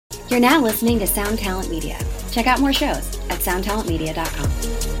You're now listening to Sound Talent Media. Check out more shows at soundtalentmedia.com.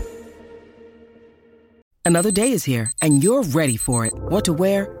 Another day is here, and you're ready for it. What to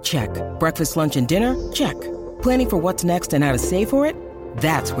wear? Check. Breakfast, lunch, and dinner? Check. Planning for what's next and how to save for it?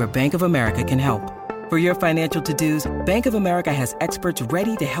 That's where Bank of America can help. For your financial to-dos, Bank of America has experts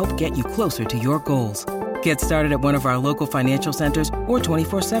ready to help get you closer to your goals. Get started at one of our local financial centers or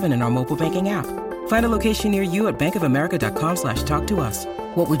 24/7 in our mobile banking app. Find a location near you at bankofamerica.com/talktous.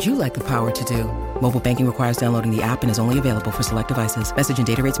 What would you like the power to do? Mobile banking requires downloading the app and is only available for select devices. Message and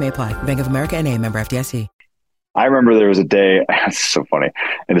data rates may apply. Bank of America NA, member FDIC. I remember there was a day, it's so funny,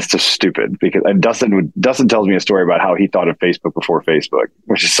 and it's just stupid because Dustin tells me a story about how he thought of Facebook before Facebook,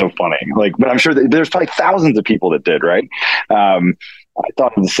 which is so funny. Like, but I'm sure that there's probably thousands of people that did, right? I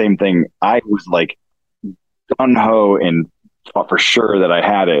thought of the same thing. I was like gung-ho and thought for sure that I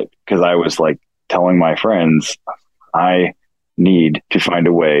had it because I was like telling my friends, I need to find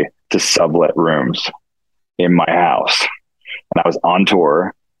a way to sublet rooms in my house. And I was on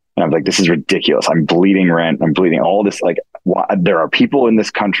tour and I'm like, this is ridiculous. I'm bleeding rent. I'm bleeding all this. Like, there are people in this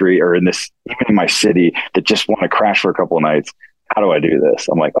country or even in my city that just want to crash for a couple of nights. How do I do this?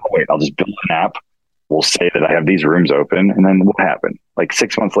 I'm like, oh wait, I'll just build an app. We'll say that I have these rooms open. And then what happened? Like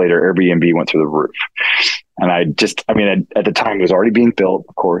 6 months later, Airbnb went through the roof. And at the time it was already being built,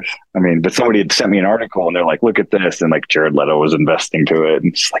 of course. But somebody had sent me an article and they're like, look at this. And like Jared Leto was investing to it.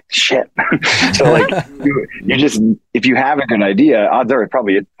 And just like, shit. So like, you just, if you have a good idea, odds are it's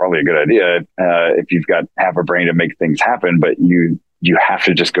probably a good idea if you've have a brain to make things happen. But you have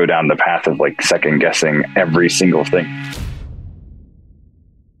to just go down the path of like second guessing every single thing.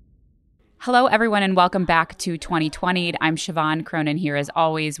 Hello, everyone, and welcome back to 2020. I'm Siobhan Cronin here, as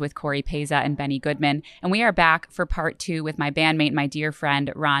always, with Corey Peza and Benny Goodman. And we are back for part 2 with my bandmate, my dear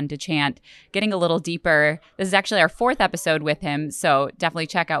friend, Ron DeChant, getting a little deeper. This is actually our 4th episode with him, so definitely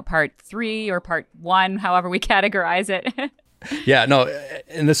check out part 3 or part 1, however we categorize it. Yeah, no,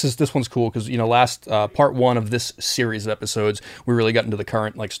 and this one's cool because, last part 1 of this series of episodes, we really got into the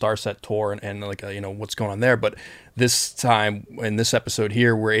current like Starset tour and what's going on there. But this time in this episode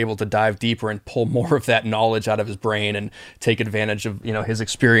here, we're able to dive deeper and pull more of that knowledge out of his brain and take advantage of, his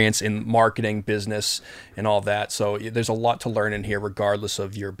experience in marketing, business, and all that. So there's a lot to learn in here, regardless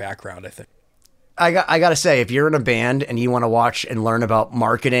of your background, I think. I got to say, if you're in a band and you want to watch and learn about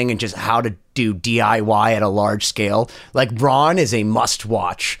marketing and just how to do DIY at a large scale, like Ron is a must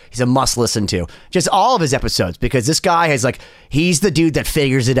watch. He's a must listen to. Just all of his episodes, because this guy he's the dude that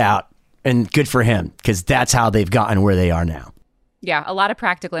figures it out, and good for him, because that's how they've gotten where they are now. Yeah, a lot of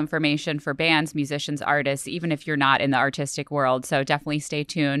practical information for bands, musicians, artists, even if you're not in the artistic world. So definitely stay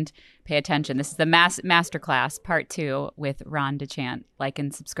tuned. Pay attention. This is the Masterclass Part 2 with Ron DeChant. Like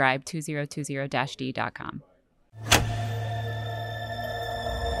and subscribe, 2020-d.com.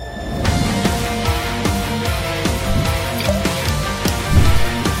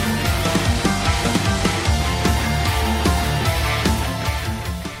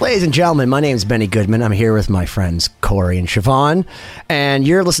 Ladies and gentlemen, my name is Benny Goodman. I'm here with my friends Corey and Siobhan, and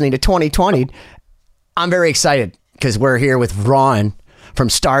you're listening to 2020. I'm very excited because we're here with Ron from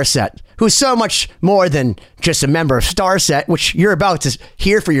Starset, who's so much more than just a member of Starset, which you're about to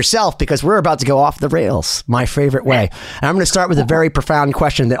hear for yourself because we're about to go off the rails, my favorite way. And I'm going to start with a very profound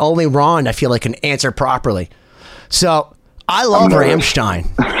question that only Ron, I feel like, can answer properly. So I love Rammstein.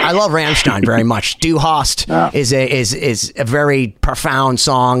 I love Rammstein very much. Du Hast is a very profound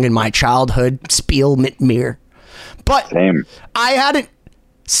song in my childhood. Spiel mit mir. But Same. I hadn't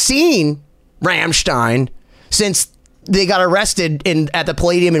seen Rammstein since they got arrested at the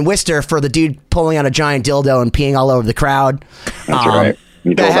Palladium in Worcester for the dude pulling out a giant dildo and peeing all over the crowd. That's right.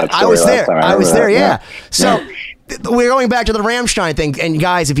 You told that story I was last there. time. I was there. Yeah. Yeah. So we're going back to the Rammstein thing. And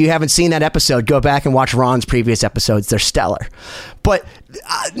guys, if you haven't seen that episode, go back and watch Ron's previous episodes. They're stellar. But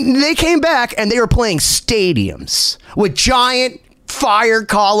they came back and they were playing stadiums with giant fire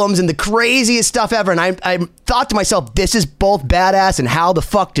columns and the craziest stuff ever. And I thought to myself, this is both badass, and how the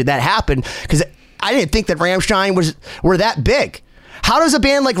fuck did that happen? Because I didn't think that Rammstein were that big. How does a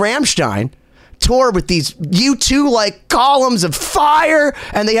band like Rammstein tour with these U2 like columns of fire,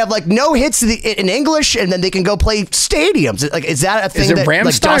 and they have like no hits in English, and then they can go play stadiums? Like, is that a thing? Is it that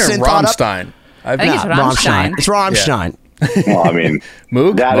Rammstein or Rammstein? I think it's Rammstein. It's Rammstein. Well, I mean,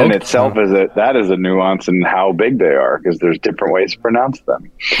 Moog? that Moog? in itself is a nuance in how big they are, because there's different ways to pronounce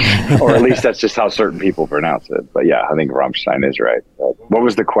them, or at least that's just how certain people pronounce it. But yeah, I think Rammstein is right. What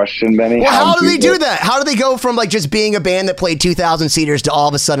was the question, Benny? Well, how do they do that? How do they go from like just being a band that played 2,000 seaters to all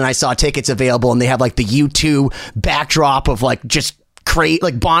of a sudden I saw tickets available and they have like the U2 backdrop of like just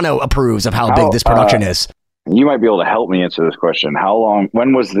like Bono approves of how big this production is? You might be able to help me answer this question.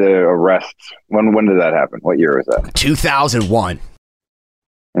 When was the arrest? When did that happen? What year was that? 2001.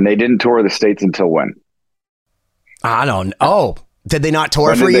 And they didn't tour the States until when? I don't know. Oh, did they not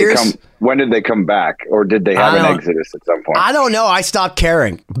tour for years? When did they come back? Or did they have an exodus at some point? I don't know. I stopped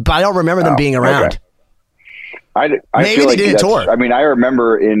caring, but I don't remember them being around. Okay. I Maybe feel they like didn't tour. I mean, I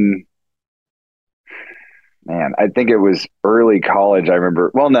remember I think it was early college. I remember,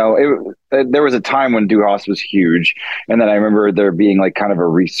 well, no, there was a time when DuHaas was huge. And then I remember there being like kind of a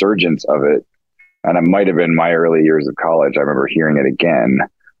resurgence of it. And it might have been my early years of college. I remember hearing it again.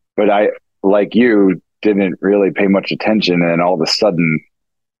 But I, like you, didn't really pay much attention, and then all of a sudden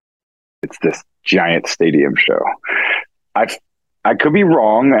it's this giant stadium show. I could be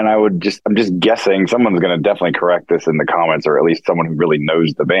wrong, and I'm just guessing. Someone's going to definitely correct this in the comments, or at least someone who really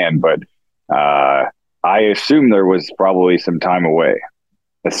knows the band, but I assume there was probably some time away,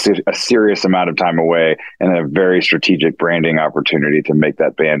 a serious amount of time away, and a very strategic branding opportunity to make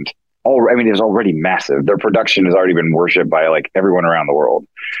that band I mean, it was already massive. Their production has already been worshipped by like everyone around the world,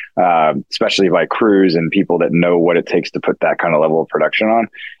 especially by crews and people that know what it takes to put that kind of level of production on.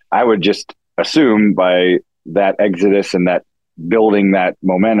 I would just assume by that exodus and that building that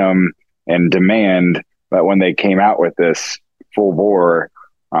momentum and demand that when they came out with this full bore,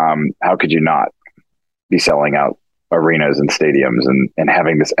 how could you not be selling out arenas and stadiums and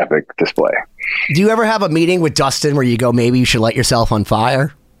having this epic display? Do you ever have a meeting with Dustin where you go, maybe you should light yourself on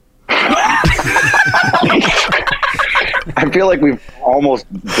fire? I feel like we've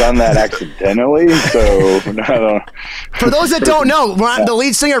almost done that accidentally. So I don't. For those that don't know, the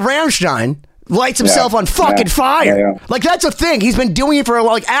lead singer of Rammstein lights himself on fucking fire. Yeah. Like, that's a thing. He's been doing it for a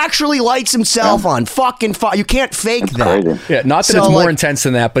while. Like, actually lights himself on fucking fire. You can't fake that. Crazy. Yeah, not that it's more intense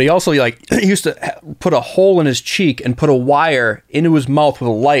than that, but he also he used to put a hole in his cheek and put a wire into his mouth with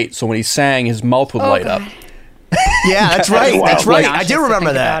a light, so when he sang, his mouth would light up. Yeah, that's right. Wow. That's right. I do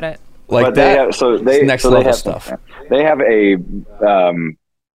remember that. Like but that. They next level stuff. They have a.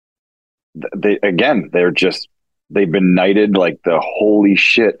 They've been knighted like the holy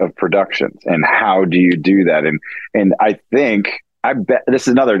shit of productions. And how do you do that? And I bet this is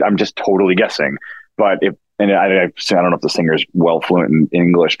another. I'm just totally guessing, but I don't know if the singer's well fluent in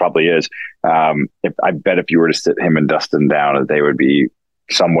English. Probably is. I bet if you were to sit him and Dustin down, they would be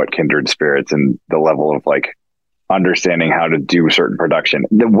somewhat kindred spirits in the level of like understanding how to do certain production.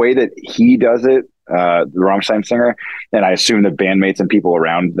 The way that he does it, the Rammstein singer, and I assume the bandmates and people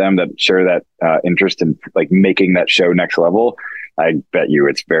around them that share that interest in like making that show next level, I bet you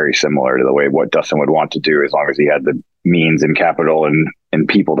it's very similar to the way what Dustin would want to do, as long as he had the means and capital and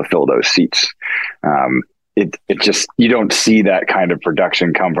people to fill those seats. It just, you don't see that kind of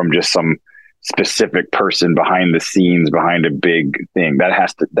production come from just some specific person behind the scenes, behind a big thing.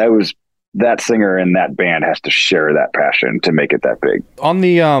 That singer and that band has to share that passion to make it that big. On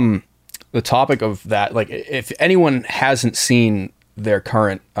the topic of that, like, if anyone hasn't seen their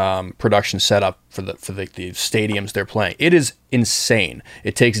current production setup for the stadiums they're playing, it is insane.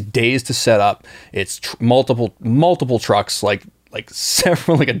 It takes days to set up. It's multiple trucks, like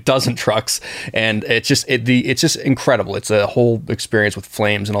several, like a dozen trucks, and it's just incredible. It's a whole experience with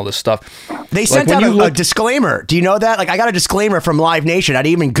flames and all this stuff. They sent out a disclaimer. Do you know that? Like, I got a disclaimer from Live Nation. I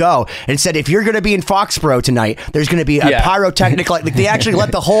didn't even go, and it said, if you're going to be in Foxborough tonight, there's going to be a pyrotechnic. Like, they actually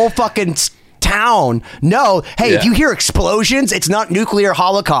let the whole fucking town know, hey, if you hear explosions, it's not nuclear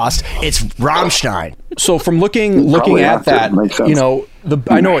holocaust, it's Rammstein. So from looking at that, you know,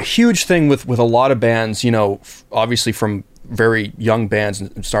 I know a huge thing with a lot of bands, you know, obviously from very young bands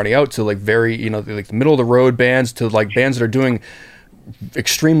and starting out to like very, you know, like the middle of the road bands to like bands that are doing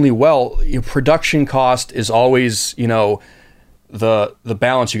extremely well. Production cost is always, you know, the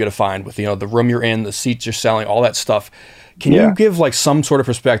balance you got to find with, you know, the room you're in, the seats you're selling, all that stuff. Can you give like some sort of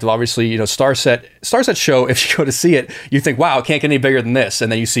perspective? Obviously, you know, Starset show, if you go to see it, you think, wow, it can't get any bigger than this.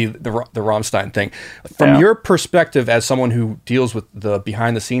 And then you see the Rammstein thing. From your perspective as someone who deals with the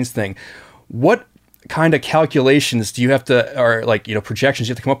behind the scenes thing, what kind of calculations do you have to, or like, you know, projections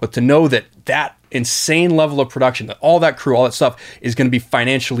you have to come up with to know that insane level of production, that all that crew, all that stuff is going to be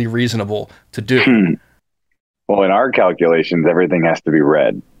financially reasonable to do? Well, in our calculations, everything has to be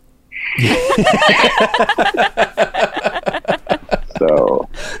red. So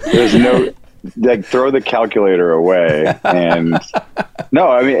there's no, like, throw the calculator away. And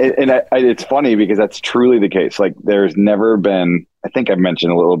no, I mean, it's funny because that's truly the case. Like, there's never been, I think I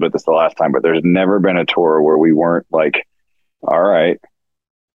mentioned a little bit this the last time, but there's never been a tour where we weren't like, all right,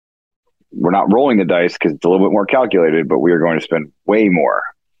 we're not rolling the dice because it's a little bit more calculated, but we are going to spend way more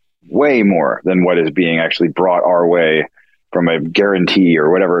than what is being actually brought our way from a guarantee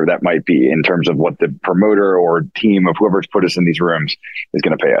or whatever that might be in terms of what the promoter or team of whoever's put us in these rooms is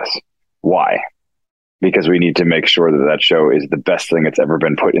going to pay us. Why? Because we need to make sure that that show is the best thing that's ever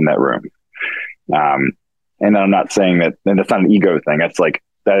been put in that room. And I'm not saying that, and that's not an ego thing. That's like,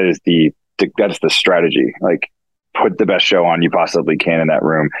 that's the strategy. Like, put the best show on you possibly can in that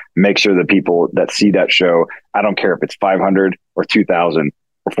room. Make sure the people that see that show, I don't care if it's 500 or 2,000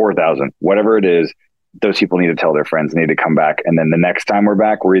 or 4,000, whatever it is, those people need to tell their friends, need to come back. And then the next time we're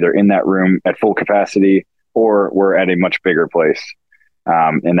back, we're either in that room at full capacity or we're at a much bigger place.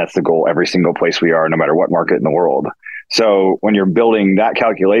 And that's the goal every single place we are, no matter what market in the world. So when you're building that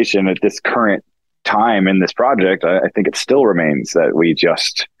calculation at this current time in this project, I think it still remains that we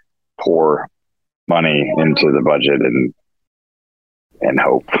just pour money into the budget and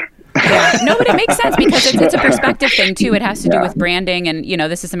hope. Yeah. No, but it makes sense because it's a perspective thing too. It has to do with branding. And,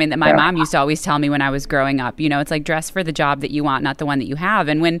 this is something that my mom used to always tell me when I was growing up. It's like, dress for the job that you want, not the one that you have.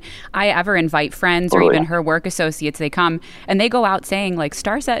 And when I ever invite friends or even her work associates, they come and they go out saying like,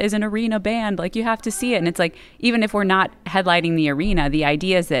 Starset is an arena band. Like, you have to see it. And it's like, even if we're not headlining the arena, the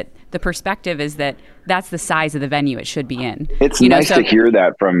idea is that the perspective is that that's the size of the venue it should be in. It's nice to hear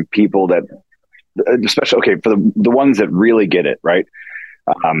that from people that, especially, for the ones that really get it, right?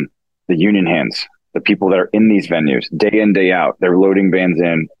 The union hands, the people that are in these venues day in, day out, they're loading bands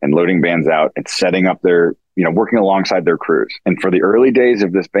in and loading bands out and setting up their, working alongside their crews. And for the early days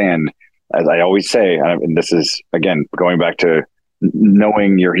of this band, as I always say, and this is, again, going back to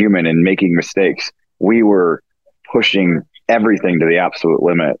knowing you're human and making mistakes, we were pushing everything to the absolute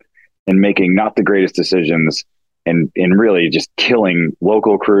limit and making not the greatest decisions and really just killing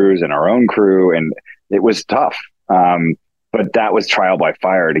local crews and our own crew. And it was tough. But that was trial by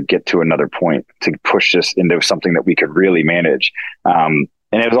fire to get to another point, to push this into something that we could really manage. And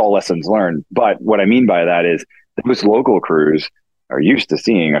it was all lessons learned. But what I mean by that is those local crews are used to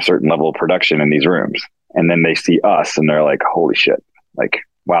seeing a certain level of production in these rooms. And then they see us and they're like, holy shit, like,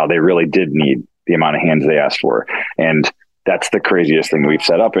 wow, they really did need the amount of hands they asked for. And that's the craziest thing we've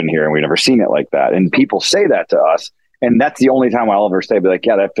set up in here. And we've never seen it like that. And people say that to us. And that's the only time I'll ever say, be like,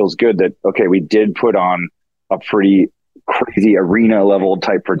 yeah, that feels good that, okay, we did put on a pretty crazy arena level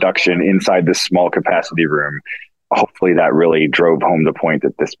type production inside this small capacity room. Hopefully that really drove home the point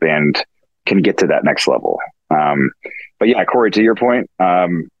that this band can get to that next level. But yeah, Corey, to your point,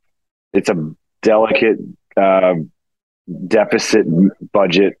 it's a delicate deficit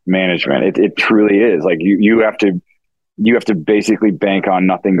budget management. It truly is. Like you have to basically bank on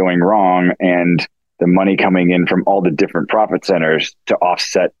nothing going wrong and the money coming in from all the different profit centers to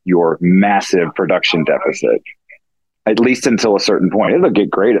offset your massive production deficit. At least until a certain point. It'll get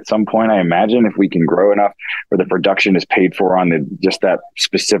great at some point, I imagine, if we can grow enough where the production is paid for on just that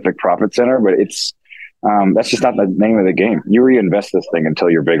specific profit center. But it's that's just not the name of the game. You reinvest this thing until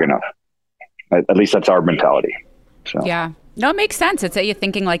you're big enough. At least that's our mentality. So. Yeah. No, it makes sense. It's that you're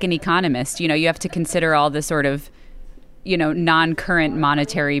thinking like an economist. You have to consider all the sort of, non-current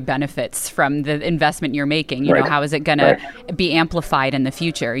monetary benefits from the investment you're making. You know, how is it going to be amplified in the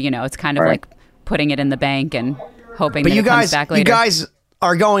future? It's kind of like putting it in the bank and hoping that it comes back later. You guys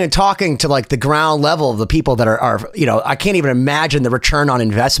are going and talking to like the ground level of the people that are I can't even imagine the return on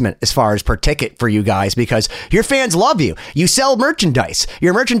investment as far as per ticket for you guys, because your fans love you. You sell merchandise.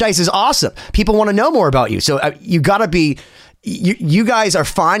 Your merchandise is awesome. People want to know more about you. So you got to be, you guys are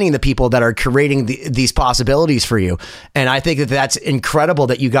finding the people that are creating these possibilities for you. And I think that's incredible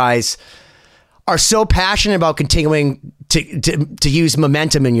that you guys are so passionate about continuing to use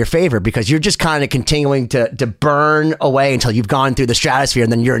momentum in your favor, because you're just kind of continuing to burn away until you've gone through the stratosphere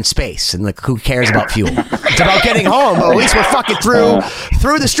and then you're in space. And like, who cares about fuel? It's about getting home. Well, at least we're fucking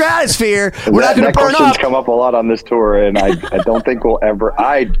through the stratosphere. We're not going to burn up. Come up a lot on this tour, and I don't think we'll ever.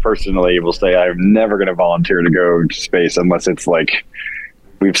 I personally will say I'm never going to volunteer to go to space unless it's like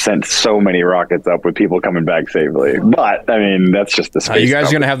we've sent so many rockets up with people coming back safely. But I mean, that's just the space. You guys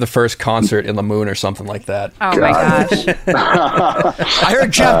are going to have the first concert in the moon or something like that. Oh my gosh. I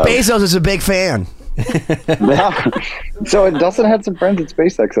heard Jeff Bezos is a big fan. Yeah. So Dustin had some friends at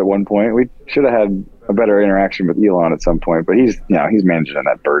SpaceX at one point. We should have had a better interaction with Elon at some point, but he's managing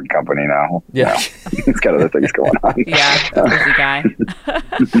that bird company now. Yeah. He's got other things going on. Yeah, busy guy.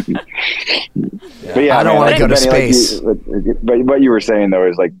 But yeah, I don't want to go to space. But what you were saying though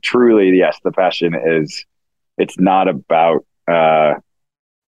is like, truly, yes, the passion is, it's not about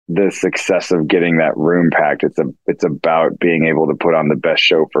the success of getting that room packed. It's about being able to put on the best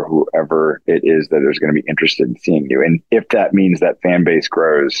show for whoever it is that is going to be interested in seeing you. And if that means that fan base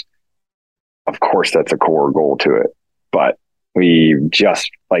grows, of course, that's a core goal to it. But we just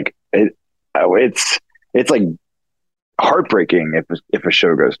like it. It's like heartbreaking if a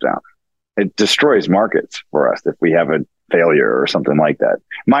show goes down. It destroys markets for us if we have a failure or something like that.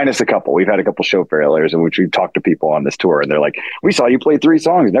 Minus a couple. We've had a couple show failures in which we've talked to people on this tour and they're like, we saw you play 3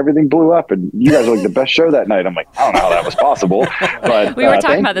 songs and everything blew up and you guys were like the best show that night. I'm like, I don't know how that was possible. But we were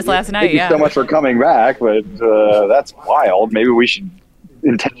talking about this last night. Thank you so much for coming back, but that's wild. Maybe we should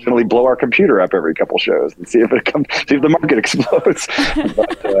intentionally blow our computer up every couple shows and see if the market explodes.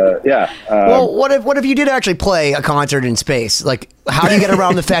 But well, what if you did actually play a concert in space? Like, how do you get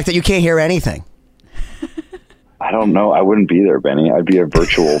around the fact that you can't hear anything? I don't know. I wouldn't be there, Benny. I'd be a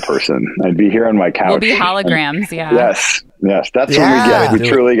virtual person. I'd be here on my couch. We'll be holograms. Yeah. Yes. That's what we get. We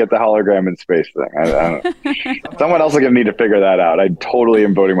truly get the hologram in space thing. I don't, someone else is going to need to figure that out. I totally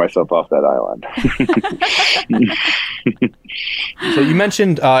am voting myself off that island. So you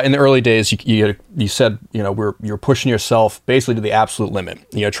mentioned in the early days, you said, you're pushing yourself basically to the absolute limit,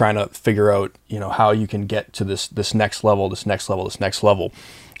 trying to figure out, how you can get to this next level.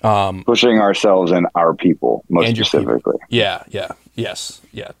 Pushing ourselves and our people, most specifically. Yeah.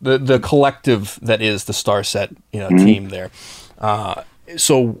 The collective that is the Starset, team there.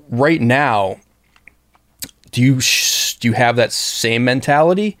 So right now, do you have that same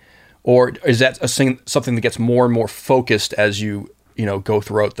mentality, or is that something that gets more and more focused as you go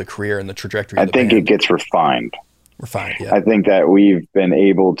throughout the career and the trajectory? I think it gets refined. Yeah. I think that we've been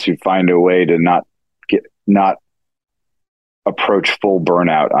able to find a way to not approach full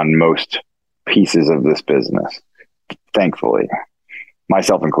burnout on most pieces of this business, thankfully,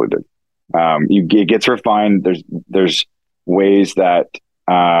 myself included. It gets refined. There's ways that,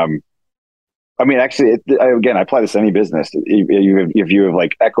 actually, again, I apply this to any business. If you have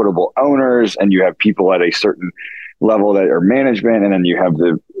like equitable owners and you have people at a certain level that are management, and then you have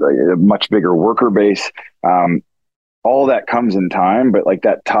a much bigger worker base, all that comes in time. But like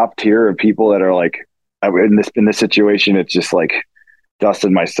that top tier of people that are like, in this situation, it's just like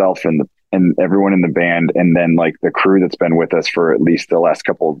Dustin, myself, and everyone in the band, and then like the crew that's been with us for at least the last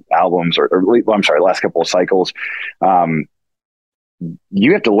couple of albums, last couple of cycles.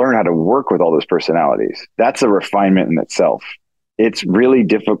 You have to learn how to work with all those personalities. That's a refinement in itself. It's really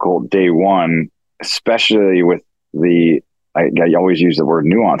difficult day one, especially with I always use the word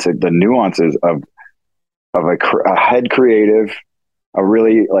nuance. The nuances of a head creative, a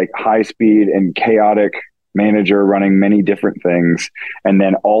really like high speed and chaotic manager running many different things. And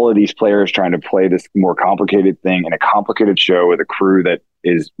then all of these players trying to play this more complicated thing in a complicated show with a crew that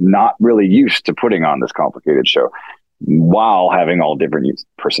is not really used to putting on this complicated show while having all different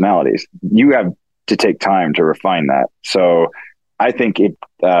personalities. You have to take time to refine that. So I think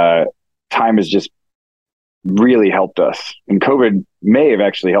time has just really helped us, and COVID may have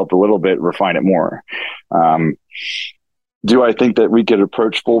actually helped a little bit refine it more. Do I think that we could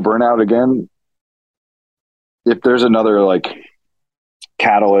approach full burnout again? If there's another like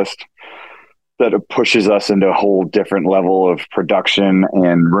catalyst that pushes us into a whole different level of production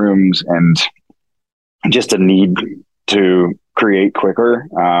and rooms and just a need to create quicker.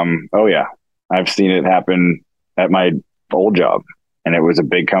 Oh yeah. I've seen it happen at my old job, and it was a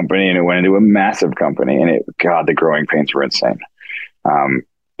big company and it went into a massive company, and the growing pains were insane.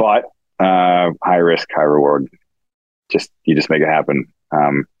 But high risk, high reward. You just make it happen.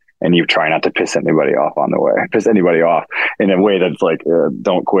 And you try not to piss anybody off in a way that's like,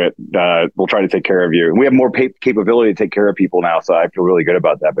 don't quit. We'll try to take care of you. And we have more capability to take care of people now. So I feel really good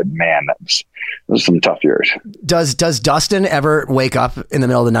about that. But man, those some tough years. Does Dustin ever wake up in the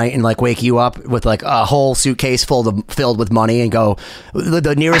middle of the night and like wake you up with like a whole suitcase filled with money and go,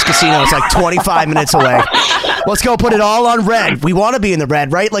 the nearest casino is like 25 minutes away. Let's go put it all on red. We want to be in the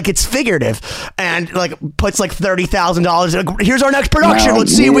red, right? Like it's figurative, and like puts like $30,000. Here's our next production.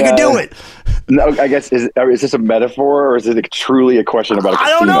 Let's see if we can do it. No, I guess is this a metaphor, or is it truly a question about a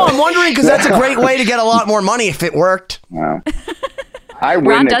casino? I don't know. I'm wondering, because that's a great way to get a lot more money if it worked. Wow. I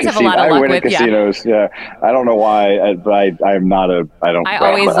win at casinos. Yeah. I don't know why, but I'm not I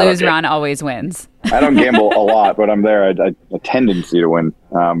always lose. Ron always wins. I don't gamble a lot, but I'm there. A tendency to win.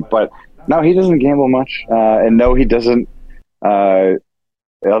 But no, he doesn't gamble much. And no, he doesn't,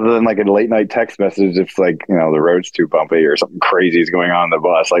 other than like a late night text message, if like, the road's too bumpy or something crazy is going on the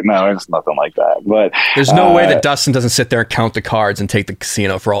bus. Like, no, it's nothing like that. But there's no way that Dustin doesn't sit there and count the cards and take the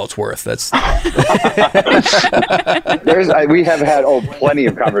casino for all it's worth. That's we have had plenty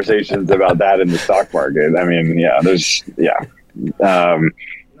of conversations about that in the stock market. I mean,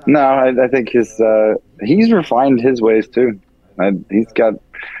 no, I think he's refined his ways too. He's got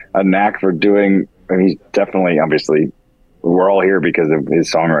a knack for doing. He's definitely, obviously, we're all here because of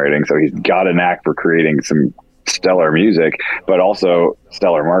his songwriting, so he's got a knack for creating some stellar music, but also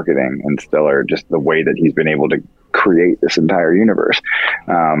stellar marketing and stellar just the way that he's been able to create this entire universe.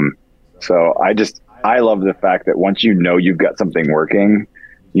 So I love the fact that once you know you've got something working,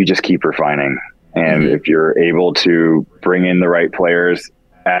 you just keep refining. And if you're able to bring in the right players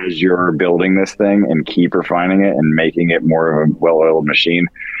as you're building this thing and keep refining it and making it more of a well-oiled machine,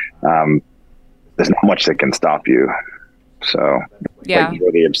 there's not much that can stop you. So like,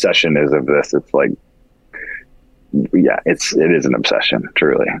 where the obsession is of this, it's like, yeah, it is an obsession,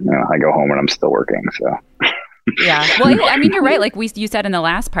 truly. You know, I go home and I'm still working. So yeah. Well, I mean, you're right. Like you said in the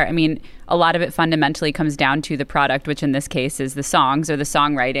last part, I mean, a lot of it fundamentally comes down to the product, which in this case is the songs or the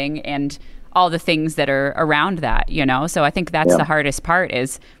songwriting and all the things that are around that, you know? So I think that's the hardest part.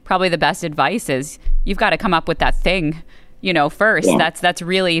 Is probably the best advice is you've got to come up with that thing, you know, first. Yeah. That's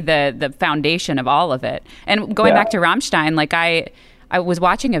really the foundation of all of it. And going back to Rammstein, like I was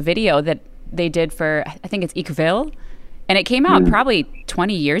watching a video that they did for, I think it's Ich Will, and it came out probably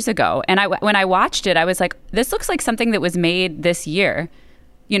 20 years ago. And when I watched it, I was like, this looks like something that was made this year.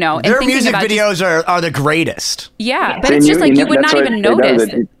 You know, their music videos are the greatest. Yeah, but it's just like you would not even notice.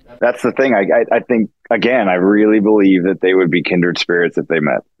 That's the thing. I think, again, I really believe that they would be kindred spirits if they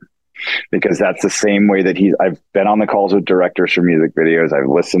met, because that's the same way that I've been on the calls with directors for music videos. I've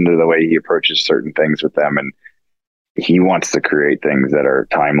listened to the way he approaches certain things with them, and he wants to create things that are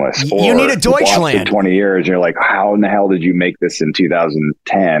timeless. You need a Deutschland. 20 years, and you're like, how in the hell did you make this in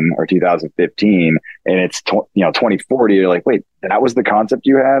 2010 or 2015? And it's 2040. You're like, wait, that was the concept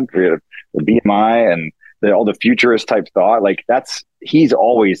you had for the BMI and all the futurist type thought. Like he's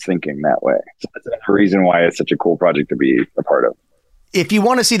always thinking that way. So that's another reason why it's such a cool project to be a part of. If you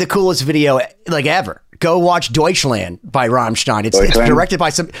want to see the coolest video like ever, go watch Deutschland by Rammstein. It's directed by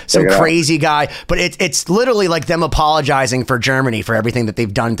some crazy guy, but it's literally like them apologizing for Germany for everything that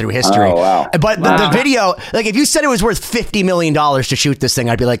they've done through history. Oh, wow. But the video, like if you said it was worth $50 million to shoot this thing,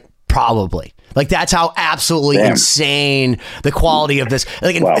 I'd be like, probably. Like that's how absolutely insane the quality of this.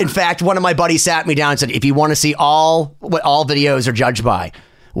 Like in fact, one of my buddies sat me down and said, if you want to see what all videos are judged by,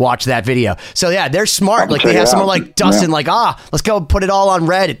 watch that video. So yeah, they're smart. Like they have someone like Dustin, like, let's go put it all on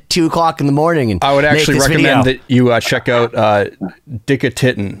red at 2:00 in the morning. And I would actually recommend that you check out Dicke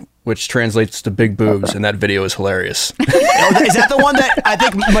Titten, which translates to big boobs, and that video is hilarious. Is that the one that I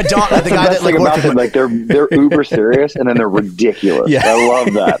think Madonna, the guy that like worked with, like they're uber serious and then they're ridiculous. Yeah. I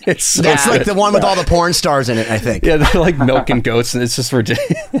love that. It's like the one with all the porn stars in it, I think. Yeah, they're like milking goats, and it's just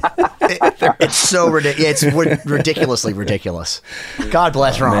ridiculous. It's so ridiculous. It's ridiculously ridiculous. God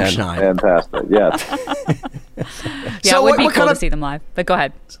bless Rammstein. Fantastic. Yes. Yeah, it would be cool to see them live. But go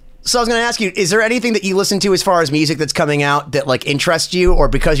ahead. So I was going to ask you, is there anything that you listen to as far as music that's coming out that like interests you, or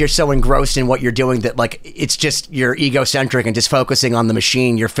because you're so engrossed in what you're doing that like it's just you're egocentric and just focusing on the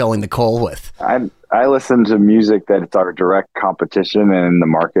machine you're filling the coal with? I listen to music that's our direct competition in the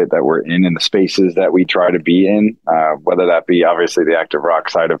market that we're in the spaces that we try to be in, whether that be obviously the active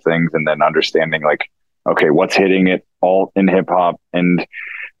rock side of things, and then understanding like, okay, what's hitting it all in hip hop and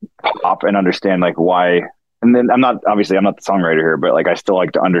pop, and understand like why. And then I'm not the songwriter here, but like I still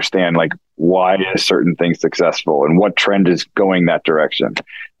like to understand like why is certain thing successful and what trend is going that direction.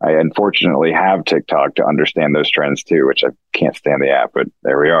 I unfortunately have TikTok to understand those trends too, which I can't stand the app, but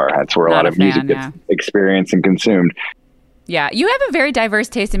there we are. That's where a lot of music gets experienced and consumed. Yeah, you have a very diverse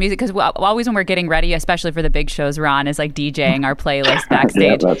taste in music, because always when we're getting ready, especially for the big shows, Ron is like DJing our playlist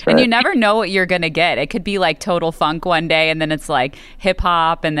backstage. That's right. And you never know what you're going to get. It could be like total funk one day, and then it's like hip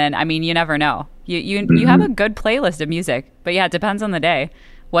hop, and then, I mean, you never know. You have a good playlist of music, but yeah, it depends on the day.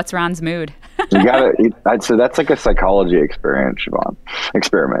 What's Ron's mood? I'd say that's like a psychology experiment.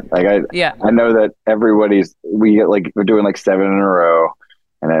 Like I know that we're doing like 7 in a row,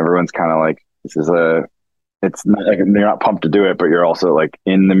 and everyone's kind of like, it's not like you're not pumped to do it, but you're also like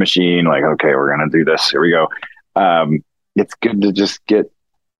in the machine, like, okay, we're going to do this. Here we go. It's good to just get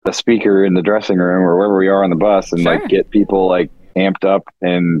a speaker in the dressing room or wherever we are on the bus and like get people like amped up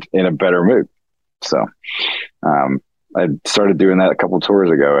and in a better mood. So, I started doing that a couple tours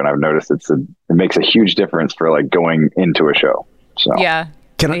ago, and I've noticed it makes a huge difference for like going into a show. So yeah.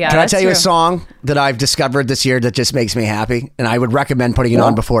 Can I tell you a song that I've discovered this year that just makes me happy, and I would recommend putting it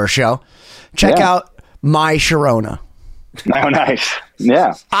on before a show? Check out My Sharona. Oh, nice.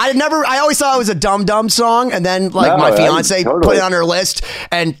 Yeah. I always thought it was a dumb song, and then like my fiance put it on her list,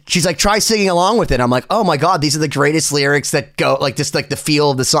 and she's like, try singing along with it. I'm like, oh my God, these are the greatest lyrics that go like just like the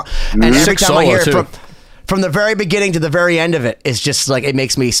feel of the song. And every time I hear it from the very beginning to the very end of it, it's just like, it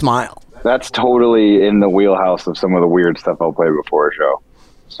makes me smile. That's totally in the wheelhouse of some of the weird stuff I'll play before a show.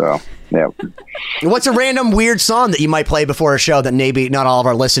 So Yeah. What's a random weird song that you might play before a show that maybe not all of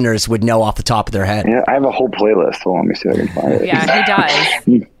our listeners would know off the top of their head? Yeah, I have a whole playlist. Well, let me see if I can find it. Yeah,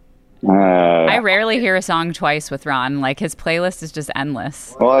 he does. I Uh, rarely hear a song twice with Ron. Like, his playlist is just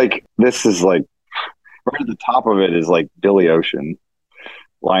endless. well, like this is like right at the top of it is like Billy Ocean,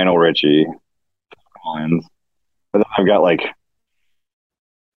 Lionel Richie, Collins, but then I've got like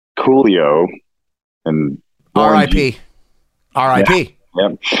Coolio and R.I.P. R.I.P.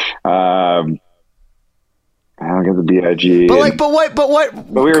 Yep. I don't get the B.I.G. But what? But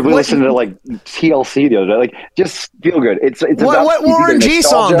we were listening to like TLC the other day. Like, just feel good. It's What about Warren either G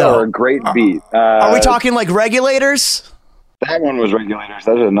song, nostalgia though? or a great beat. Are we talking like Regulators? That one was Regulators.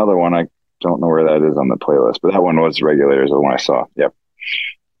 That's another one. I don't know where that is on the playlist, but that one was Regulators. The one I saw. Yep.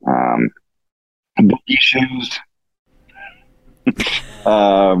 Boogie Shoes.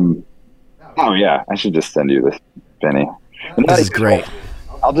 Oh yeah, I should just send you this, Benny. And This is great.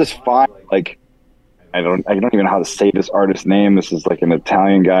 I'll just find like I don't even know how to say this artist's name. This is like an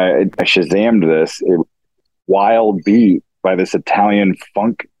Italian guy. I Shazammed this. Wild Beat by this Italian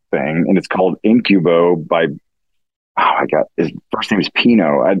funk thing, and it's called Incubo by. Oh my god, his first name is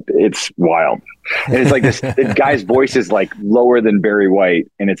Pino. It's wild, and it's like this. The guy's voice is like lower than Barry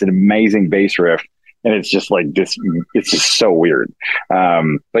White, and it's an amazing bass riff, and it's just like this. It's just so weird.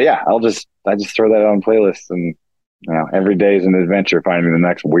 But yeah, I just throw that on playlists, and every day is an adventure finding the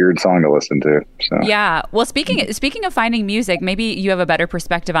next weird song to listen to. So. Yeah. Well, speaking of finding music, maybe you have a better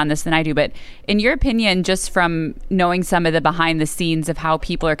perspective on this than I do, but in your opinion, just from knowing some of the behind the scenes of how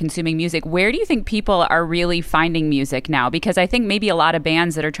people are consuming music, where do you think people are really finding music now? Because I think maybe a lot of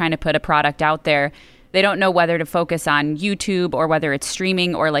bands that are trying to put a product out there, they don't know whether to focus on YouTube or whether it's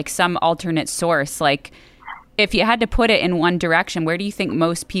streaming or like some alternate source. Like, if you had to put it in one direction, where do you think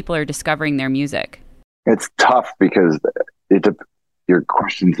most people are discovering their music? It's tough because your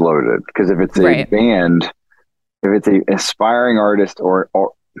question's loaded. Because if it's a Right. band, if it's an aspiring artist or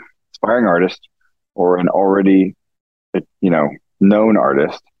an already known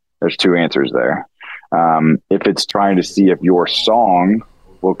artist, there's two answers there. If it's trying to see if your song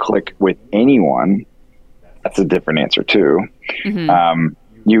will click with anyone, that's a different answer too. Mm-hmm.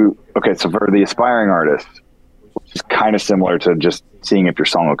 So for the aspiring artist, which is kind of similar to just seeing if your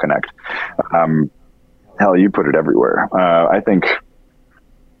song will connect. Hell, you put it everywhere. I think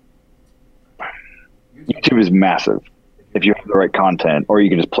YouTube is massive if you have the right content, or you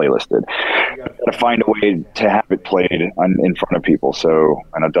can just playlist it. You got to find a way to have it played in front of people. So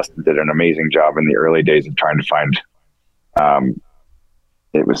I know Dustin did an amazing job in the early days of trying to find.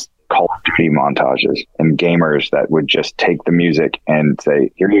 It was Call of Duty montages and gamers that would just take the music and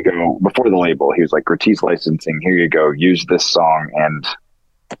say, "Here you go." Before the label, he was like, "Gratis licensing. Here you go. Use this song and."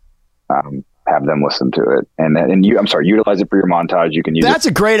 Have them listen to it utilize it for your montage. You can use That's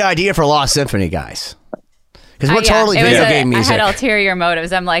a great idea for Lost Symphony, guys. Because we're totally it was video game music. I had ulterior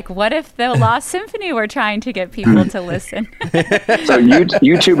motives. I'm like, what if the Lost Symphony were trying to get people to listen? So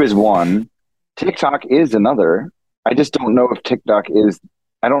YouTube is one. TikTok is another. I just don't know if TikTok is.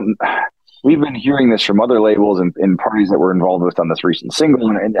 We've been hearing this from other labels and parties that we're involved with on this recent single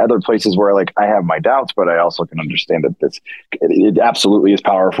and other places where like I have my doubts, but I also can understand that it absolutely is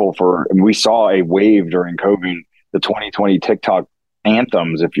powerful and we saw a wave during COVID, the 2020 TikTok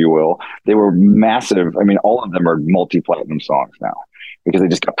anthems, if you will. They were massive. I mean, all of them are multi-platinum songs now because they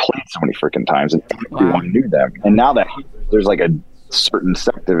just got played so many freaking times and everyone knew them. And now that there's like a certain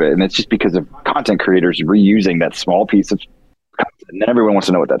sect of it, and it's just because of content creators reusing that small piece of content, and then everyone wants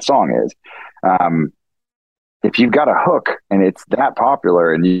to know what that song is. If you've got a hook and it's that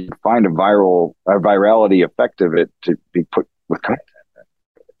popular and you find a virality effect of it to be put with content,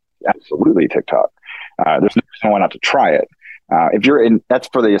 absolutely TikTok. There's no reason why not to try it. If you're that's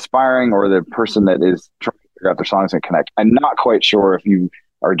for the aspiring or the person that is trying to figure out their songs and connect. I'm not quite sure if you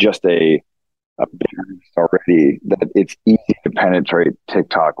are just a bigger already that it's easy to penetrate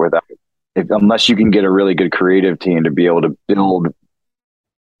TikTok unless you can get a really good creative team to be able to build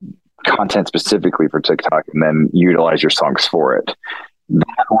content specifically for TikTok and then utilize your songs for it.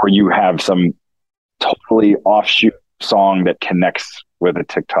 Or you have some totally offshoot song that connects with a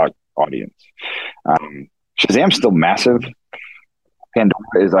TikTok audience. Shazam's still massive.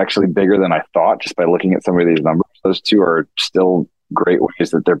 Pandora is actually bigger than I thought just by looking at some of these numbers. Those two are still great ways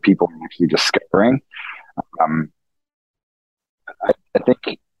that their people are actually discovering. I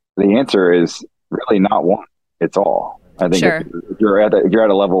think the answer is really not one. It's all. I think Sure. if you're at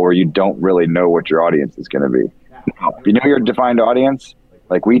a level where you don't really know what your audience is going to be. Now, if you know your defined audience,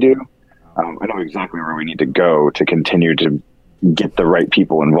 like we do, I know exactly where we need to go to continue to get the right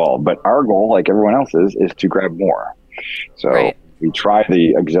people involved. But our goal, like everyone else's, is to grab more. So Right. we try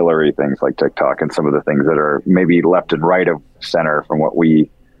the auxiliary things like TikTok and some of the things that are maybe left and right of center from what we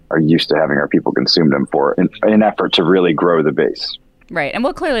are used to having our people consume them for in an effort to really grow the base. Right. And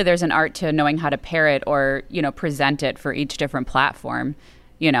well, clearly there's an art to knowing how to pair it or, present it for each different platform,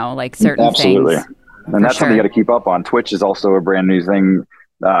 like certain Absolutely. things. And that's something you got to keep up on. Twitch is also a brand new thing.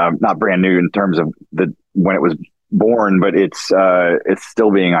 Not brand new in terms of when it was born, but it's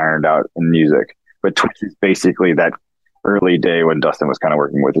still being ironed out in music. But Twitch is basically that early day when Dustin was kind of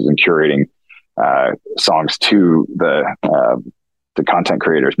working with us and curating songs to the content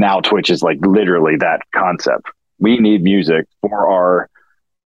creators. Now Twitch is like literally that concept. We need music for our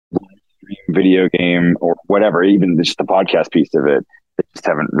video game or whatever, even just the podcast piece of it. They just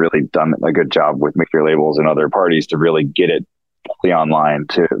haven't really done a good job with major labels and other parties to really get it fully online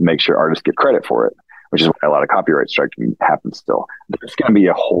to make sure artists get credit for it, which is why a lot of copyright striking happens still. There's going to be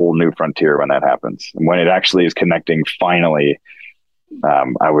a whole new frontier when that happens. And when it actually is connecting finally,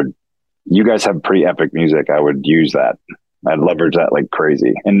 you guys have pretty epic music. I would use that. I'd leverage that like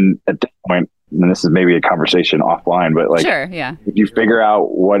crazy. And at this point, and this is maybe a conversation offline, but like, sure, yeah. If you figure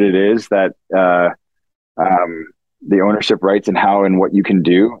out what it is that the ownership rights and how and what you can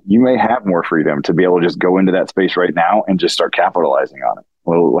do, you may have more freedom to be able to just go into that space right now and just start capitalizing on it.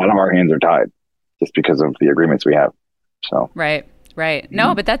 Well, a lot of our hands are tied just because of the agreements we have. So right.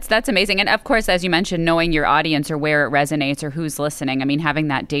 No, but that's amazing. And of course, as you mentioned, knowing your audience or where it resonates or who's listening. I mean, having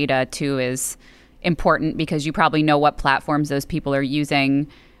that data too is important because you probably know what platforms those people are using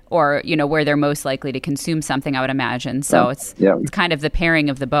or, where they're most likely to consume something, I would imagine. So it's kind of the pairing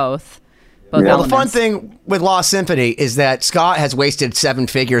of the both. Well, the fun thing with Lost Symphony is that Scott has wasted 7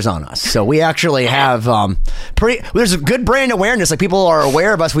 figures on us. So we actually have there's a good brand awareness. Like people are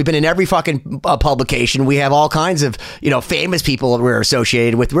aware of us. We've been in every fucking publication. We have all kinds of, famous people that we're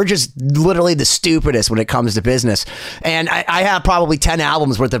associated with. We're just literally the stupidest when it comes to business. And I have probably 10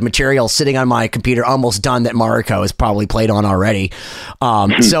 albums worth of material sitting on my computer almost done that Mariko has probably played on already.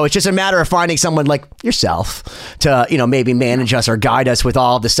 So it's just a matter of finding someone like yourself to, maybe manage us or guide us with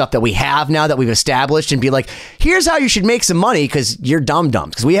all of the stuff that we have now that we've established and be like, here's how you should make some money because you're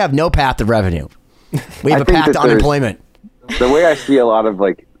dum-dums because we have no path of revenue. We have a path to unemployment. The way I see a lot of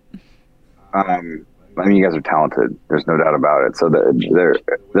like, you guys are talented. There's no doubt about it. So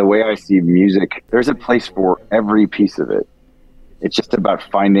the way I see music, there's a place for every piece of it. It's just about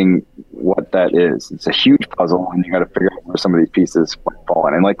finding what that is. It's a huge puzzle and you got to figure out where some of these pieces fall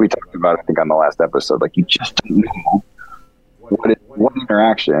in. And like we talked about, I think on the last episode, like you just don't know what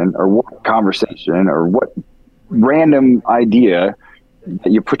interaction or what conversation or what random idea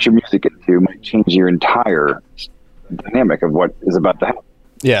that you put your music into might change your entire dynamic of what is about to happen.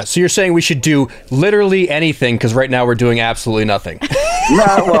 Yeah, so you're saying we should do literally anything because right now we're doing absolutely nothing. No,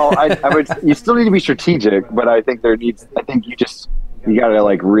 well, I would. You still need to be strategic, but I think you got to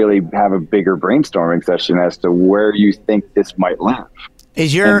like really have a bigger brainstorming session as to where you think this might live. Are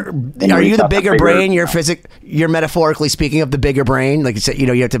you the bigger brain? You're metaphorically speaking of the bigger brain. Like you said,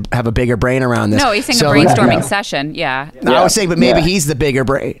 you have to have a bigger brain around this. No, he's saying a brainstorming session. Yeah. I was saying, but maybe he's the bigger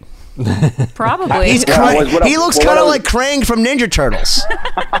brain. Probably. He looks kind of like Krang from Ninja Turtles.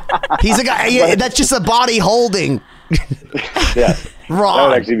 He's a guy. That's just a body holding. Yeah. Wrong. That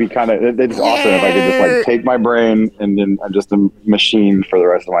would actually be kind of. It's awesome if I could just like take my brain and then I'm just a machine for the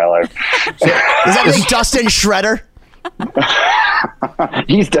rest of my life. Is that like Dustin Shredder?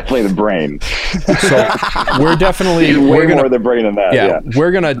 He's definitely the brain. So we're more the brain than that. Yeah,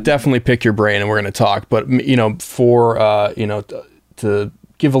 we're gonna definitely pick your brain and we're gonna talk. But to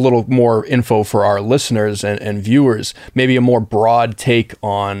give a little more info for our listeners and viewers, maybe a more broad take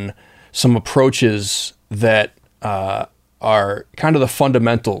on some approaches that are kind of the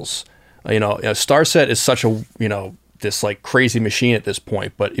fundamentals. Starset is such a this like crazy machine at this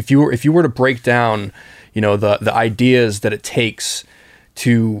point. But if you were to break down the ideas that it takes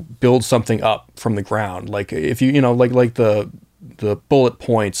to build something up from the ground, like if like the bullet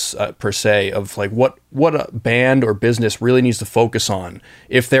points per se of like what a band or business really needs to focus on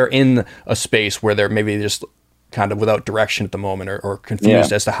if they're in a space where they're maybe just kind of without direction at the moment or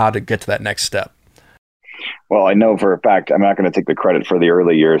confused as to how to get to that next step. Well, I know for a fact, I'm not going to take the credit for the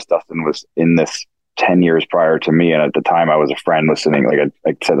early years. Dustin was in this 10 years prior to me. And at the time I was a friend listening, like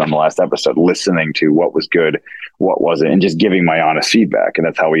I said on the last episode, listening to what was good, what wasn't, and just giving my honest feedback. And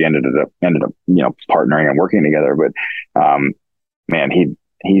that's how we ended up, partnering and working together. But, man,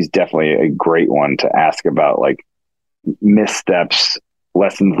 he's definitely a great one to ask about, like missteps,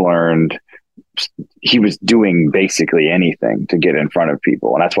 lessons learned. He was doing basically anything to get in front of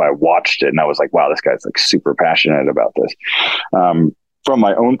people. And that's why I watched it. And I was like, wow, this guy's like super passionate about this. From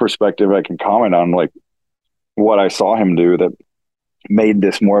my own perspective, I can comment on like what I saw him do that made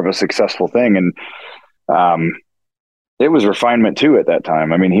this more of a successful thing. And it was refinement too at that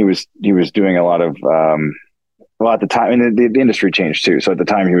time. I mean, he was doing a lot of well, at the time, and the industry changed too. So at the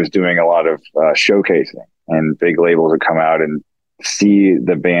time, he was doing a lot of showcasing, and big labels would come out and see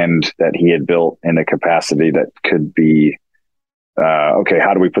the band that he had built in a capacity that could be, okay,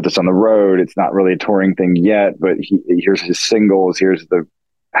 how do we put this on the road? It's not really a touring thing yet, but here's his singles, here's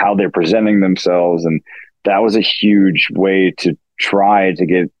how they're presenting themselves. And that was a huge way to try to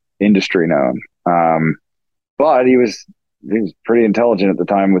get industry known. But he was pretty intelligent at the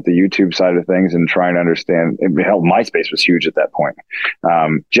time with the YouTube side of things and trying to understand. Hell, MySpace was huge at that point.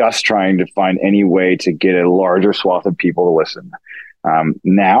 Just trying to find any way to get a larger swath of people to listen.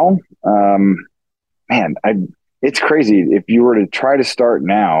 Now, man, it's crazy. If you were to try to start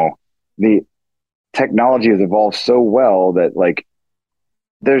now, the technology has evolved so well that like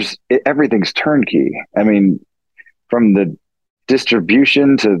everything's turnkey. I mean, from the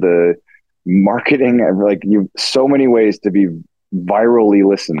distribution to the marketing, like so many ways to be virally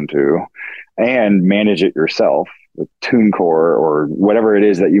listened to and manage it yourself with TuneCore or whatever it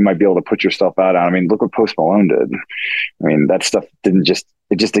is that you might be able to put your stuff out on. I mean, look what Post Malone did. I mean, that stuff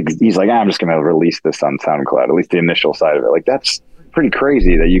he's like, I'm just going to release this on SoundCloud, at least the initial side of it. Like, that's pretty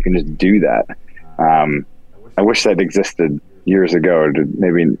crazy that you can just do that. I wish that existed years ago.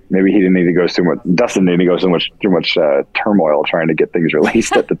 Maybe he didn't need to go too much. Dustin didn't go too much turmoil trying to get things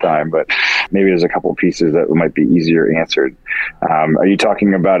released at the time. But maybe there's a couple pieces that might be easier answered. Are you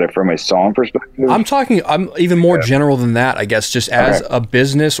talking about it from a song perspective? I'm even more general than that, I guess. Just as a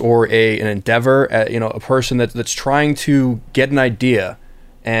business or an endeavor, a person that's trying to get an idea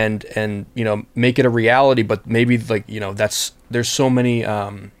and make it a reality. But maybe there's so many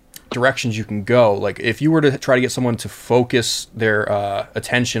directions you can go. Like if you were to try to get someone to focus their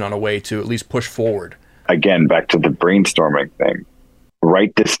attention on a way to at least push forward. Again, back to the brainstorming thing.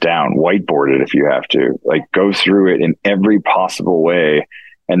 Write this down, whiteboard it if you have to. Like go through it in every possible way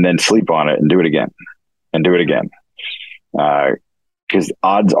and then sleep on it and do it again and do it again. Because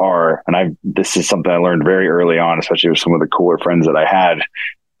odds are, and this is something I learned very early on, especially with some of the cooler friends that I had,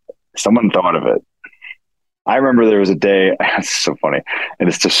 someone thought of it. I remember there was a day, it's so funny, and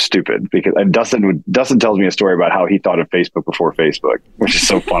it's just stupid because Dustin tells me a story about how he thought of Facebook before Facebook, which is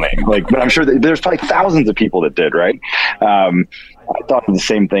so funny. Like, but I'm sure that there's probably thousands of people that did, right? I thought of the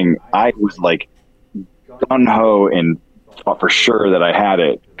same thing. I was like gung-ho and thought for sure that I had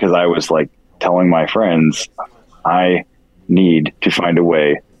it because I was like telling my friends, I need to find a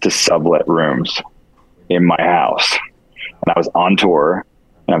way to sublet rooms in my house. And I was on tour.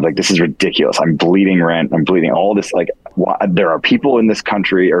 And I was like, this is ridiculous. I'm bleeding rent. I'm bleeding all this. Like, there are people in this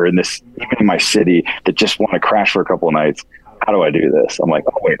country or even in my city that just want to crash for a couple of nights. How do I do this? I'm like,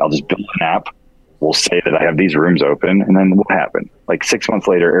 oh, wait, I'll just build an app. We'll say that I have these rooms open. And then what happened? Like 6 months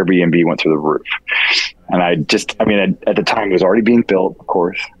later, Airbnb went through the roof. And at the time it was already being built, of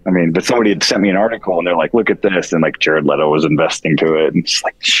course. But somebody had sent me an article and they're like, look at this. And like Jared Leto was investing to it. And it's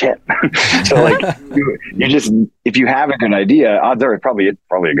like, shit. So like, if you have a good idea, odds are it's probably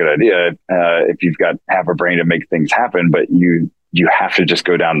a good idea if you've got half a brain to make things happen. But you have to just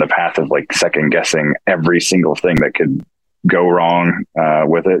go down the path of like second guessing every single thing that could go wrong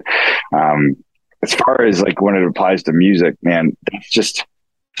with it. As far as like when it applies to music, man, that's just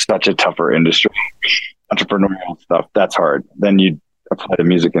such a tougher industry. Entrepreneurial stuff, that's hard. Then you apply the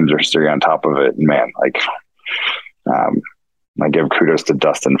music industry on top of it, and man, like I give kudos to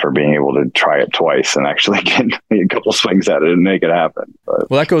Dustin for being able to try it twice and actually get a couple swings at it and make it happen. But,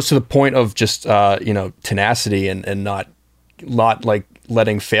 well, that goes to the point of just tenacity and not like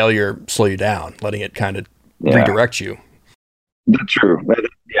letting failure slow you down, letting it kind of redirect you. That's true.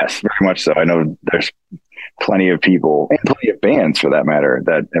 Yes, very much so. I know there's plenty of people and plenty of bands for that matter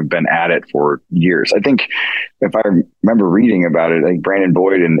that have been at it for years. I think if I remember reading about it, like Brandon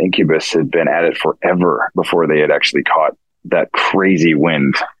Boyd and Incubus had been at it forever before they had actually caught that crazy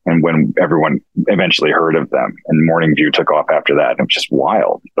wind. And when everyone eventually heard of them and Morning View took off after that, it was just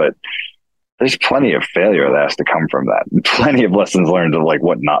wild. But there's plenty of failure that has to come from that. And plenty of lessons learned of like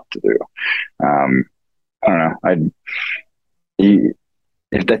what not to do. I don't know. I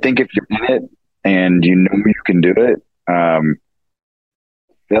think if you're in it and you know you can do it,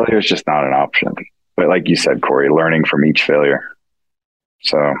 failure is just not an option. But like you said, Corey, learning from each failure.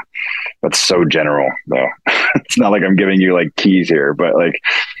 So that's so general, though. It's not like I'm giving you like keys here, but like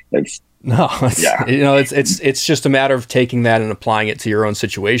it's it's just a matter of taking that and applying it to your own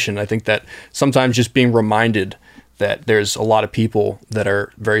situation. I think that sometimes just being reminded that there's a lot of people that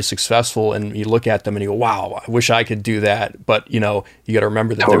are very successful, and you look at them and you go, wow, I wish I could do that. But, you know, you got to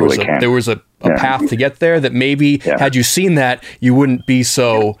remember that there was a path to get there that maybe had you seen that, you wouldn't be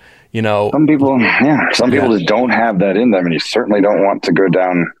so, you know. Some people just don't have that in them, and you certainly don't want to go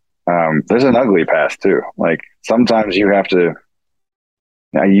down. There's an ugly path too. Like sometimes you have to,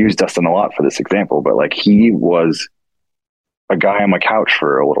 I use Dustin a lot for this example, but like he was a guy on my couch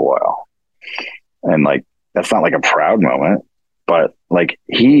for a little while. And like, that's not like a proud moment, but like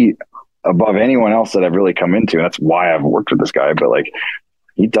he, above anyone else that I've really come into, and that's why I've worked with this guy, but like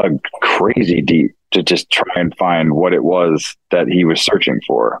he dug crazy deep to just try and find what it was that he was searching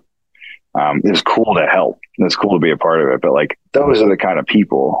for. It was cool to help. It was cool to be a part of it. But like, those are the kind of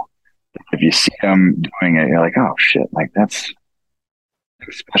people, if you see them doing it, you're like, oh shit, like that's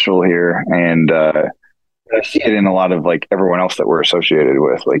special here. And I see it in a lot of like everyone else that we're associated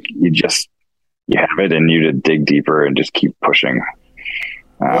with. Like you have it in you to dig deeper and just keep pushing.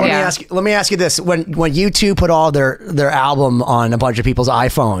 Let me ask you this: when U2 put all their album on a bunch of people's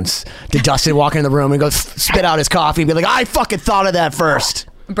iPhones, did Dustin walk in the room and go spit out his coffee and be like, "I fucking thought of that first"?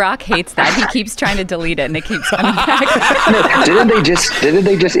 Brock hates that. He keeps trying to delete it, and it keeps coming back. Didn't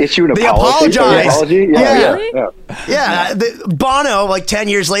they just issue an apology? They apologized. Yeah. Really? Yeah. Bono, like 10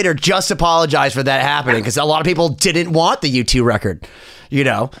 years later, just apologized for that happening because a lot of people didn't want the U2 record. You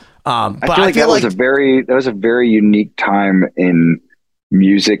know, but I feel like that was a very unique time in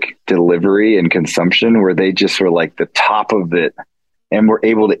music delivery and consumption where they just were like the top of it and were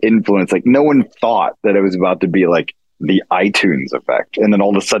able to influence. Like no one thought that it was about to be like the iTunes effect, and then all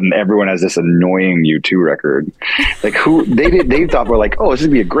of a sudden everyone has this annoying U2 record. Like they thought were like, oh, this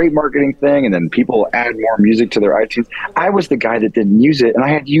would be a great marketing thing, and then people add more music to their iTunes. I was the guy that didn't use it, and I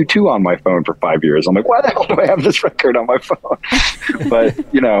had U2 on my phone for 5 years. I'm like, why the hell do I have this record on my phone? But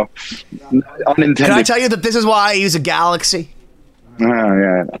you know, unintended. Can I tell you that this is why I use a Galaxy? Oh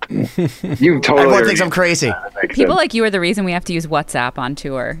yeah, you totally. Everyone thinks I'm crazy. People like you are the reason we have to use WhatsApp on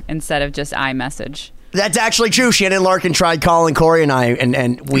tour instead of just iMessage. That's actually true. Shannon Larkin tried calling Corey and I,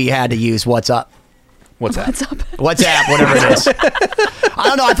 and we had to use WhatsApp. WhatsApp, whatever it is. I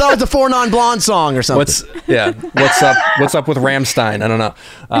don't know. I thought it was a Four Non Blonde song or something. What's up with Rammstein? I don't know.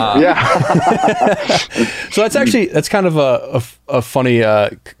 So that's kind of a funny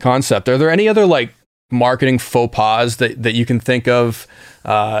concept. Are there any other like marketing faux pas that you can think of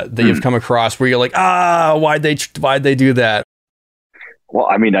that you've come across where you're like, why'd they do that? Well,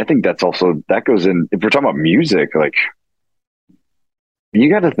 I mean, I think that goes in, if we're talking about music, like you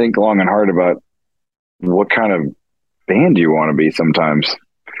got to think long and hard about what kind of band you want to be sometimes.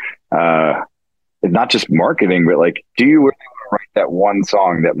 Not just marketing, but like, do you really want to write that one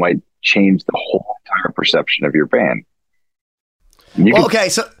song that might change the whole entire perception of your band? Okay,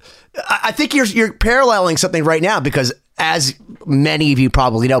 so I think you're paralleling something right now because as many of you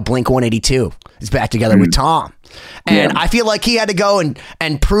probably know, Blink-182 is back together with Tom. And I feel like he had to go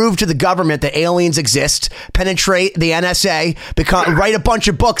and prove to the government that aliens exist, penetrate the NSA, write a bunch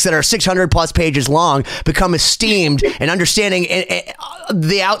of books that are 600 plus pages long, become esteemed and understanding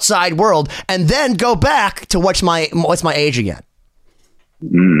the outside world, and then go back to what's my age again.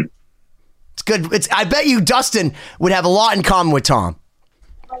 It's good. I bet you Dustin would have a lot in common with Tom.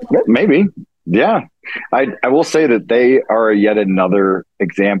 Maybe. Yeah. I will say that they are yet another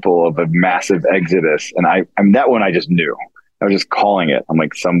example of a massive exodus. And I'm that one I just knew. I was just calling it. I'm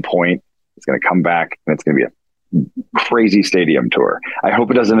like, some point it's going to come back and it's going to be a crazy stadium tour. I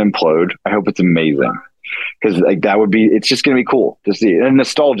hope it doesn't implode. I hope it's amazing. Because like it's just going to be cool to see. A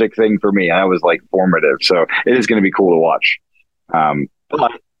nostalgic thing for me. I was like formative. So it is going to be cool to watch.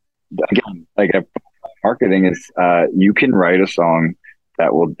 But again, like marketing is you can write a song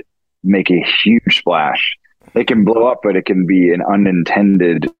that will make a huge splash. It can blow up, but it can be an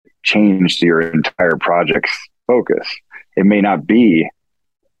unintended change to your entire project's focus. It may not be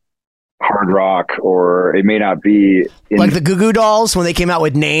hard rock, or it may not be like the Goo Goo Dolls when they came out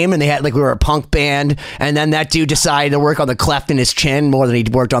with Name, and they had like, we were a punk band, and then that dude decided to work on the cleft in his chin more than he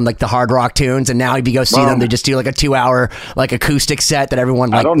worked on like the hard rock tunes, and now if you go see them, they just do like a 2-hour like acoustic set that everyone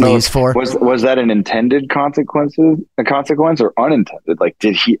like leaves for. Was that an intended consequence or unintended? Like,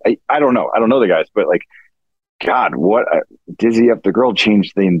 did he? I don't know. I don't know the guys, but like, God, what Dizzy Up the Girl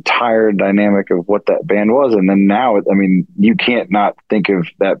changed the entire dynamic of what that band was. And then now, I mean, you can't not think of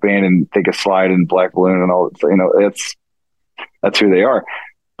that band and think of Slide and Black Balloon and all, you know, that's who they are.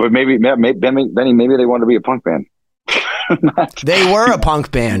 But maybe Benny, maybe they wanted to be a punk band. They were a punk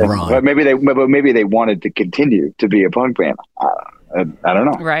band, Ron. But maybe they wanted to continue to be a punk band. I don't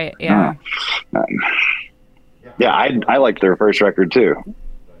know. Right. Yeah. Yeah. I liked their first record too,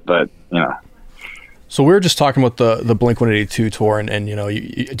 but you know. So we were just talking about the Blink-182 tour, and you know,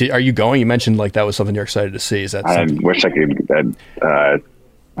 are you going? You mentioned like that was something you're excited to see. Is that something? I wish I could.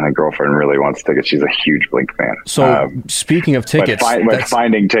 My girlfriend really wants tickets. She's a huge Blink fan. So speaking of tickets, but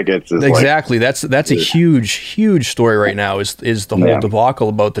finding tickets is exactly that's a huge story right now. Is the whole debacle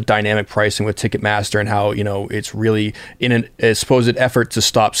about the dynamic pricing with Ticketmaster and how, you know, it's really in a supposed effort to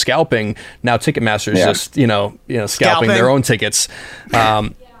stop scalping. Now Ticketmaster is just you know scalping their own tickets.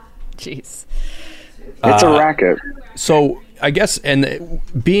 Jeez. It's a racket. So I guess, and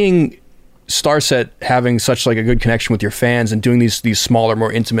being Starset, having such like a good connection with your fans and doing these smaller,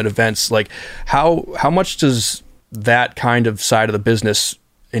 more intimate events, like how much does that kind of side of the business,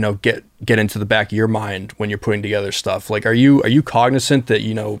 you know, get into the back of your mind when you're putting together stuff? Like, are you cognizant that,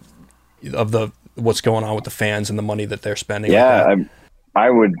 you know, of what's going on with the fans and the money that they're spending? Yeah, I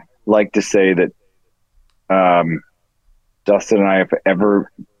would like to say that Dustin and I have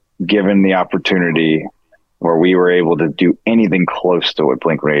ever given the opportunity where we were able to do anything close to what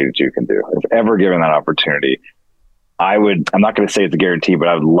Blink-182 can do, if ever given that opportunity, I'm not going to say it's a guarantee, but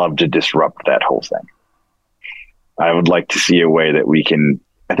I would love to disrupt that whole thing. I would like to see a way that we can,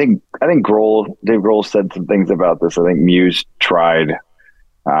 I think Dave Grohl said some things about this. I think Muse tried,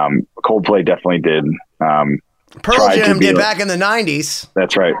 Coldplay definitely did. Pearl Jam did back in the 90s.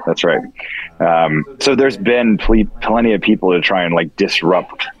 That's right. So there's been plenty of people to try and like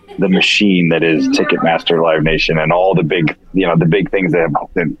disrupt the machine that is Ticketmaster, Live Nation, and all the big things that have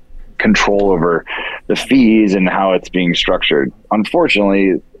control over the fees and how it's being structured.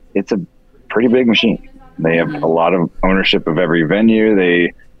 Unfortunately, it's a pretty big machine. They have a lot of ownership of every venue.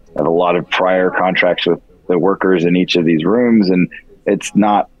 They have a lot of prior contracts with the workers in each of these rooms, and it's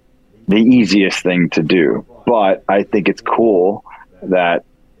not the easiest thing to do. But I think it's cool that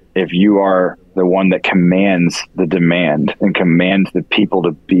if you are the one that commands the demand and commands the people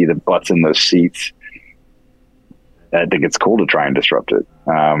to be the butts in those seats, I think it's cool to try and disrupt it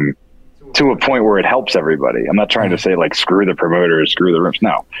to a point where it helps everybody. I'm not trying to say like screw the promoters, screw the rooms.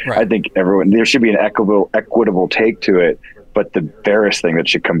 No, right. I think there should be an equitable take to it. But the barest thing that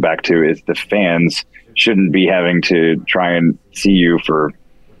should come back to is the fans shouldn't be having to try and see you for,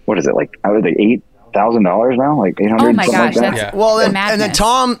 what is it, like, I would think $8,000 now, like 800. Oh my gosh, like that. that's well. And then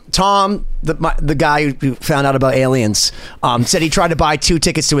Tom, the guy who found out about aliens, said he tried to buy 2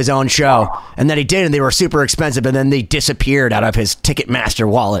 tickets to his own show, and then he did, and they were super expensive, and then they disappeared out of his Ticketmaster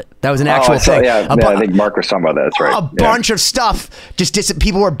wallet. That was an actual thing. I think Mark was talking about that. That's right. A bunch of stuff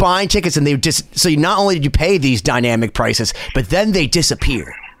people were buying tickets, and they just so not only did you pay these dynamic prices, but then they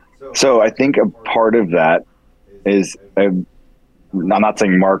disappear. So I think a part of that is. I'm not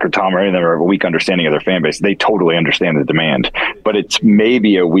saying Mark or Tom or any of them have a weak understanding of their fan base. They totally understand the demand, but it's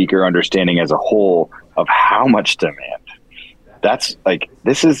maybe a weaker understanding as a whole of how much demand. That's like,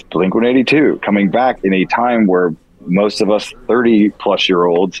 this is Blink-182 coming back in a time where most of us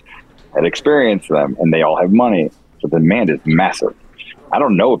 30-plus-year-olds had experienced them, and they all have money. So the demand is massive. I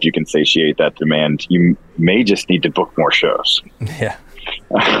don't know if you can satiate that demand. You may just need to book more shows. Yeah.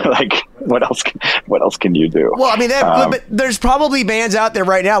 Like, what else can you do? Well, I mean, but there's probably bands out there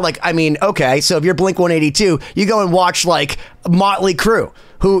right now. Like, I mean, okay, so if you're Blink-182, you go and watch like Motley Crue,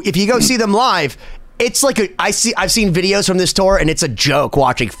 who, if you go see them live, it's like I've seen videos from this tour, and it's a joke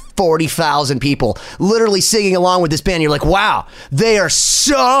watching 40,000 people literally singing along with this band. You're like, wow, they are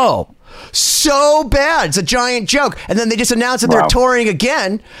so bad. It's a giant joke. And then they just announced that they're touring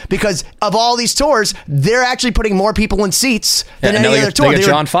again because of all these tours. They're actually putting more people in seats than any other tour. They got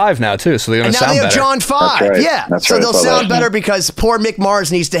John 5 now too, so they're going to sound better. And now they have John 5. Right. Yeah. So they'll sound better because poor Mick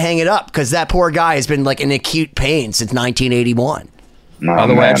Mars needs to hang it up because that poor guy has been like in acute pain since 1981. By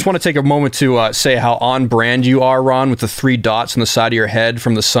the way, I just want to take a moment to say how on brand you are, Ron, with the 3 dots on the side of your head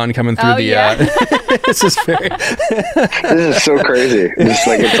from the sun coming through this is very. This is so crazy. It's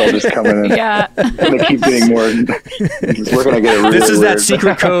like it's all just coming in. Yeah. We're gonna keep getting more. We're gonna get really This is weird. that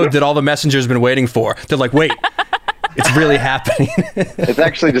secret code that all the messengers have been waiting for. They're like, wait. It's really happening. It's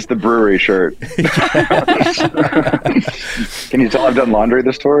actually just the brewery shirt. Can you tell I've done laundry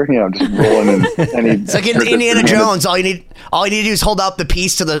this tour? You know, I'm just rolling in any. It's like in Indiana Jones. All you need to do is hold out the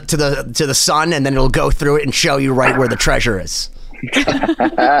piece to the sun, and then it'll go through it and show you right where the treasure is.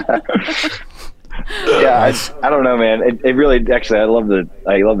 Yeah, I don't know, man. It really actually I love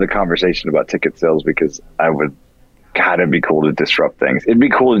the conversation about ticket sales because God, it'd be cool to disrupt things. It'd be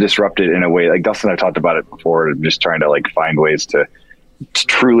cool to disrupt it in a way like Dustin and I talked about it before. I'm just trying to like find ways to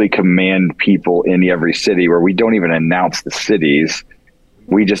truly command people in every city where we don't even announce the cities.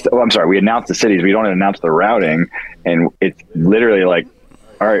 We announce the cities. We don't announce the routing, and it's literally like,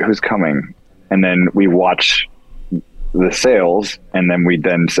 all right, who's coming? And then we watch the sales, and then we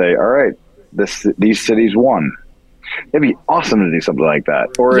then say, all right, these cities won. It'd be awesome to do something like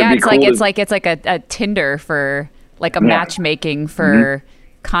that. Or yeah, it'd be it's like a Tinder for like a matchmaking for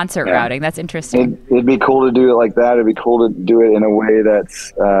concert routing. That's interesting. It'd be cool to do it like that. It'd be cool to do it in a way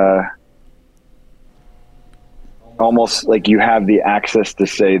that's almost like you have the access to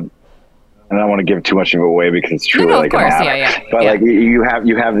say, and I don't want to give too much of it away because it's truly like an app. But like you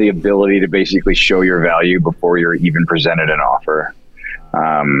have the ability to basically show your value before you're even presented an offer.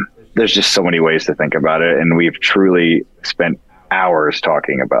 There's just so many ways to think about it, and we've truly spent hours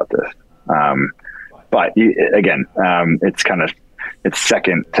talking about this. But again, it's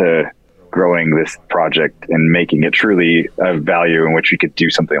second to growing this project and making it truly a value in which we could do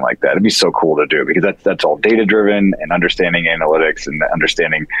something like that. It'd be so cool to do because that's all data driven and understanding analytics and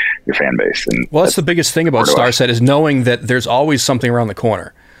understanding your fan base. And well, that's the biggest thing about Starset is knowing that there's always something around the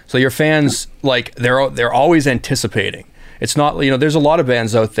corner. So your fans, like they're always anticipating. It's not, there's a lot of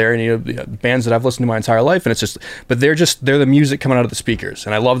bands out there, and bands that I've listened to my entire life, and it's just, but they're the music coming out of the speakers,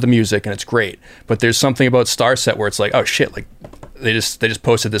 and I love the music, and it's great. But there's something about Starset where it's like, oh shit, like they just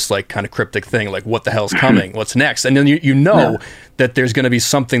posted this like kind of cryptic thing, like what the hell's coming, what's next, and then you know that there's going to be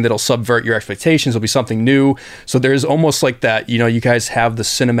something that'll subvert your expectations. There'll be something new. So there's almost like that. You guys have the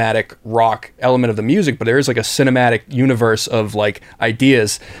cinematic rock element of the music, but there is like a cinematic universe of like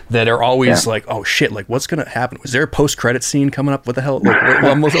ideas that are always like, oh shit, like what's going to happen? Was there a post-credit scene coming up? What the hell? Like,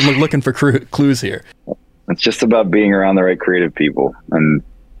 I'm looking for clues here. It's just about being around the right creative people, and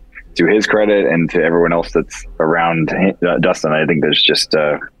to his credit and to everyone else that's around Dustin, I think there's just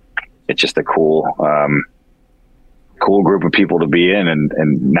it's just a cool group of people to be in,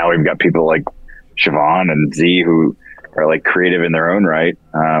 and now we've got people like Siobhan and Z who are like creative in their own right.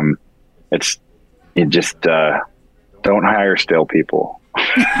 Don't hire stale people.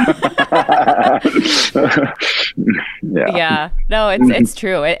 No, it's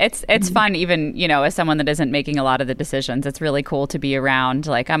true. It's fun, even as someone that isn't making a lot of the decisions. It's really cool to be around.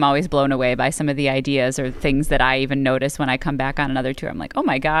 Like, I'm always blown away by some of the ideas or things that I even notice when I come back on another tour. I'm like, oh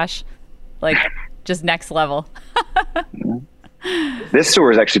my gosh, like just next level. This tour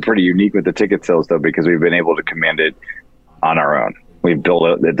is actually pretty unique with the ticket sales though, because we've been able to command it on our own. We've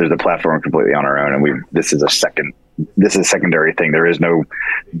built there's a platform completely on our own, and this is a secondary thing. There is no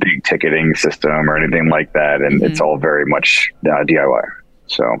big ticketing system or anything like that, and it's all very much DIY.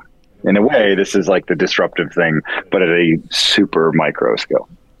 So in a way, this is like the disruptive thing, but at a super micro scale.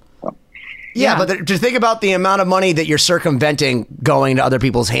 Yeah, but to think about the amount of money that you're circumventing going to other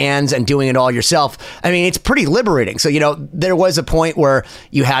people's hands and doing it all yourself, I mean, it's pretty liberating. So, there was a point where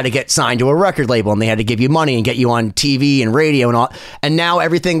you had to get signed to a record label and they had to give you money and get you on TV and radio and all. And now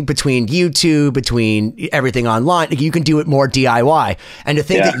everything between YouTube, between everything online, you can do it more DIY. And to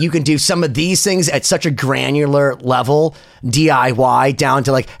think that you can do some of these things at such a granular level, DIY, down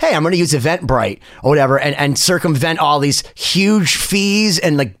to like, hey, I'm going to use Eventbrite or whatever, and circumvent all these huge fees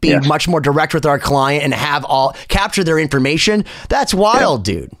and like be much more direct with our client and capture their information. That's wild,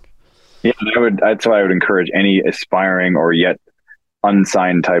 dude. Yeah, that's why I would encourage any aspiring or yet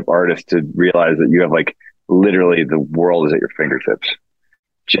unsigned type artist to realize that you have like literally the world is at your fingertips.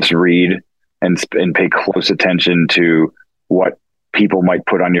 Just read and pay close attention to what people might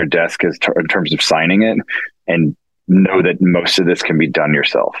put on your desk in terms of signing it, and know that most of this can be done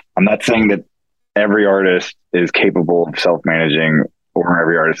yourself. I'm not saying that every artist is capable of self-managing, or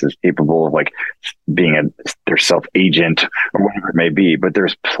every artist is capable of like being their self-agent or whatever it may be, but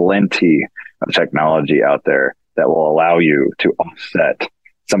there's plenty of technology out there that will allow you to offset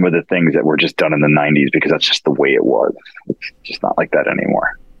some of the things that were just done in the 90s, because that's just the way it was. It's just not like that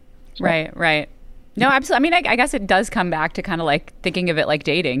anymore. So. Right. No, absolutely. I mean, I guess it does come back to kind of like thinking of it like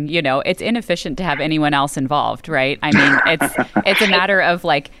dating. It's inefficient to have anyone else involved, right? I mean, it's a matter of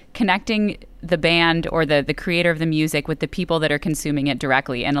like connecting the band or the creator of the music with the people that are consuming it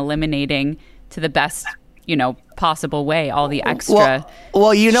directly, and eliminating to the best possible way all the extra.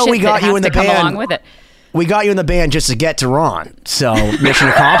 Well, we got you in the band. Come along with it. We got you in the band just to get to Ron. So mission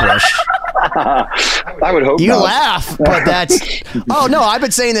accomplished. I would hope you not. laugh, but that's. Oh no, I've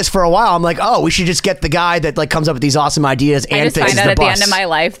been saying this for a while. I'm like, we should just get the guy that like comes up with these awesome ideas and fixes the bus. I just find out at the end of my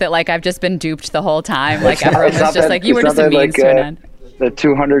life that like I've just been duped the whole time. Like everyone was just like, you were just a means to an end. The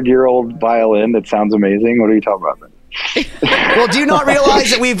 200-year-old violin that sounds amazing. What are you talking about then? Well, do you not realize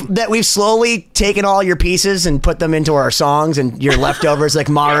that we've slowly taken all your pieces and put them into our songs, and your leftovers like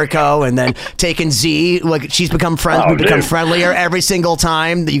Mariko, and then taken Z, like she's become friends, we become friendlier every single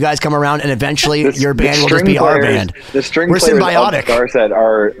time that you guys come around, and eventually your band will just be our band. The string We're players symbiotic. of Starset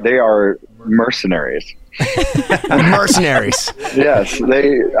are mercenaries. Mercenaries. Yes,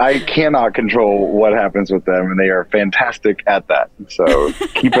 I cannot control what happens with them, and they are fantastic at that. So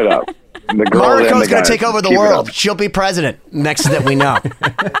keep it up. The girls and Mariko's the going guys. to take over the Keep it world. up. She'll be president next that we know.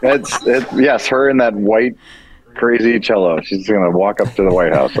 Yes, her and that white crazy cello. She's going to walk up to the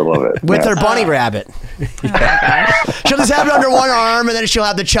White House. I love it. With Yeah. her bunny rabbit. She'll just have it under one arm, and then she'll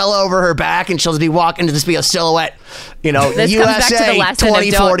have the cello over her back, and she'll just be walking to just be a silhouette. You know, This comes back to the USA lesson of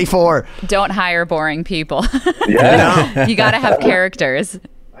 2044. Don't hire boring people. Yeah. You got to have characters.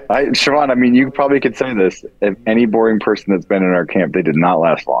 Siobhan, I mean, you probably could say this. If any boring person that's been in our camp, they did not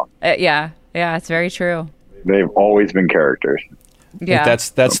last long. Yeah, it's very true. They've always been characters. Yeah, That's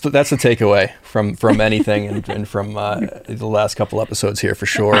the takeaway from anything and from the last couple episodes here for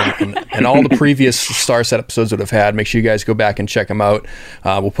sure, and all the previous Starset episodes that have had. Make sure you guys go back and check them out.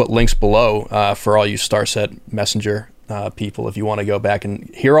 We'll put links below for all you Starset Messenger people if you want to go back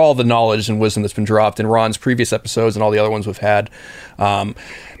and hear all the knowledge and wisdom that's been dropped in Ron's previous episodes and all the other ones we've had.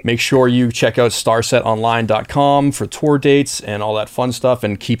 Make sure you check out starsetonline.com for tour dates and all that fun stuff,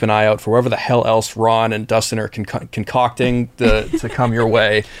 and keep an eye out for whatever the hell else Ron and Dustin are concocting to come your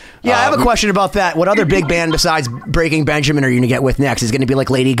way. Yeah, I have a question about that. What other big band besides Breaking Benjamin are you going to get with next? Is it going to be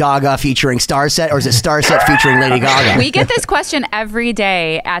like Lady Gaga featuring Starset, or is it Starset featuring Lady Gaga? we get this question every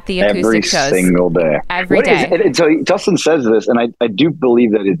day at the acoustic Every shows. single day. Every day. So Dustin says this, and I do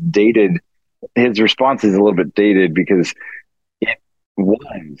believe that it's dated. His response is a little bit dated because it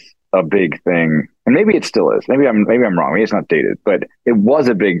was a big thing, and maybe it still is. Maybe I'm wrong. Maybe it's not dated, but it was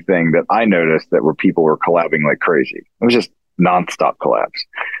a big thing that I noticed that where people were collabing like crazy. It was just nonstop collabs.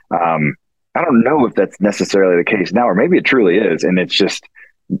 I don't know if that's necessarily the case now, or maybe it truly is, and it's just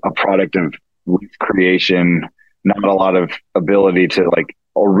a product of creation, not a lot of ability to like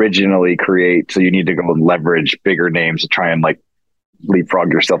originally create. So you need to go and leverage bigger names to try and like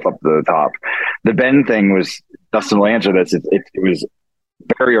leapfrog yourself up to the top. The Ben thing was, Dustin will answer this. It was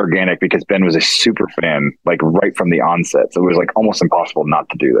very organic because Ben was a super fan, like right from the onset. So it was like almost impossible not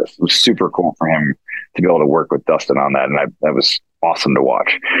to do this. It was super cool for him to be able to work with Dustin on that. And that was awesome to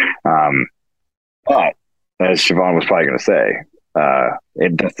watch. But as Siobhan was probably going to say,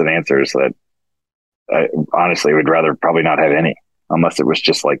 Dustin answers that I honestly would rather probably not have any, unless it was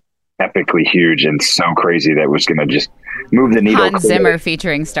just like epically huge and so crazy that was going to just move the needle. Hans Zimmer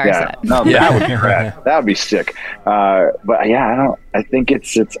featuring Starset. Yeah, no, that would be rad. That would be sick. But yeah, I think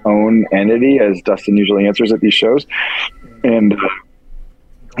it's its own entity, as Dustin usually answers at these shows, and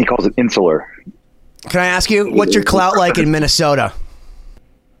he calls it insular. Can I ask you, what's your clout like in Minnesota?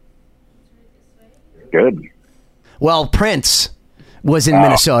 Good. Well, Prince was in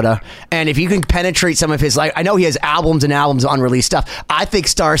Minnesota, and if you can penetrate some of his, like, I know he has albums and albums of unreleased stuff. I think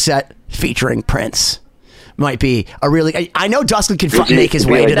Starset featuring Prince might be a really. I know Dustin can make his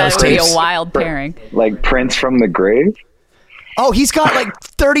way to those That would be tapes. a wild pairing. Like Prince from the grave. Oh, he's got like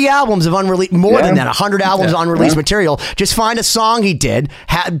 30 albums of unreleased, more than that, 100 albums of unreleased material. Just find a song he did,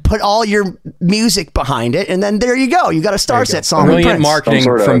 put all your music behind it, and then there you go. You got a Starset song with Brilliant Prince. marketing Some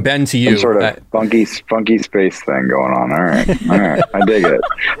sort from of- Ben to Some you. sort of funky space thing going on. All right. I dig it.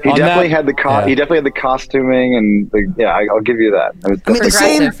 He On definitely that- had the he definitely had the costuming and I'll give you that. I mean, the Progressive,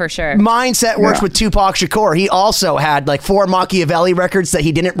 same for sure. mindset works Yeah. with Tupac Shakur. He also had like 4 Machiavelli records that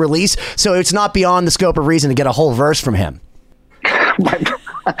he didn't release, so it's not beyond the scope of reason to get a whole verse from him. one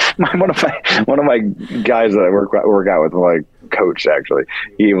of my guys that I work out with, my coach actually,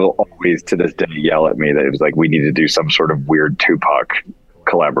 he will always to this day yell at me that it was like we need to do some sort of weird Tupac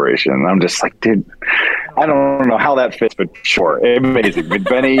collaboration. And I'm just like, dude, I don't know how that fits, but sure, amazing. But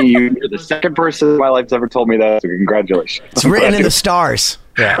Benny, you're the second person in my life that's ever told me that, so congratulations. It's written in the stars.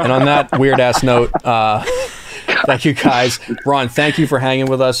 Yeah, and on that weird ass note, thank you guys. Ron, thank you for hanging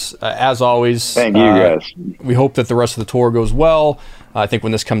with us as always. Thank you guys. We hope that the rest of the tour goes well. I think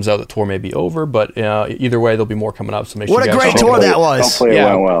when this comes out, the tour may be over, but either way, there'll be more coming up. So make sure What you a guys great check tour it out. that was. Hopefully it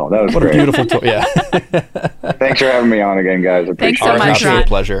went well. That was What great. a beautiful tour. Yeah. Thanks for having me on again, guys. I Thanks appreciate so it. much, Absolute Ron.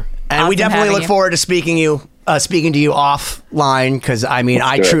 pleasure. And we Awesome definitely having look you. forward to speaking to you offline, because I mean,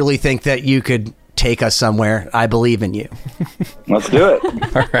 I do it. truly think that you could take us somewhere. I believe in you. Let's do it.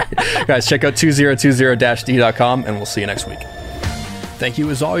 All right. Guys, check out 2020-d.com, and we'll see you next week. Thank you,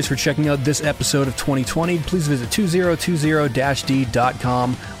 as always, for checking out this episode of 2020. Please visit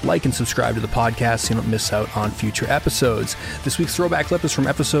 2020-d.com. Like and subscribe to the podcast so you don't miss out on future episodes. This week's throwback clip is from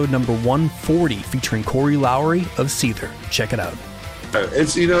episode number 140, featuring Corey Lowry of Seether. Check it out.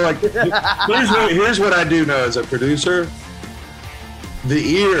 It's, like, here's what I do know as a producer.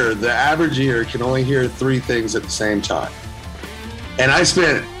 The average ear can only hear 3 things at the same time. And I've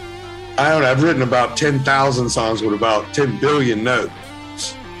written about 10,000 songs with about 10 billion notes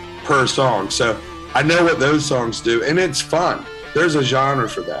per song. So I know what those songs do, and it's fun. There's a genre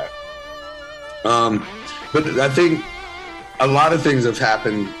for that. But I think a lot of things have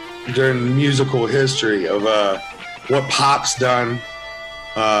happened during musical history of what pop's done,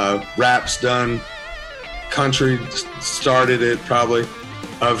 rap's done, country started it probably,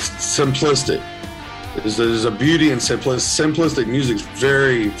 of simplistic. There's a beauty in simplistic music. Is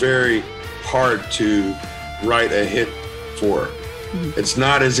very, very hard to write a hit for. It's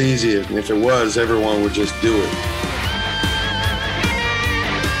not as easy, and if it was, everyone would just do it.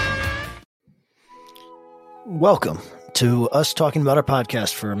 Welcome to us talking about our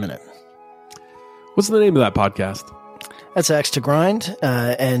podcast for a minute. What's the name of that podcast? That's Axe to Grind,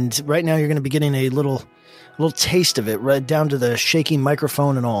 and right now you're going to be getting a little taste of it, right down to the shaky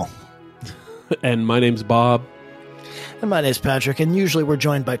microphone and all. And my name's Bob. And my name's Patrick, and usually we're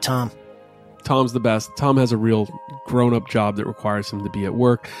joined by Tom. Tom's the best. Tom has a real grown-up job that requires him to be at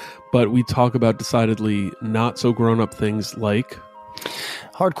work, but we talk about decidedly not so grown-up things like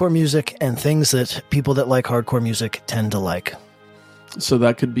hardcore music and things that people that like hardcore music tend to like. So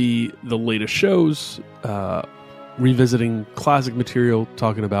that could be the latest shows, revisiting classic material,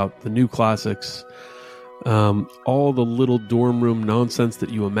 talking about the new classics, all the little dorm room nonsense that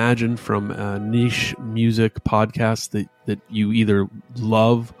you imagine from niche music podcasts that you either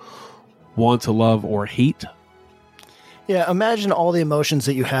love, want to love, or hate. Yeah, imagine all the emotions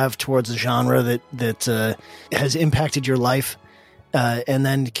that you have towards a genre that has impacted your life, and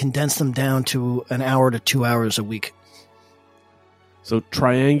then condense them down to an hour to 2 hours a week. So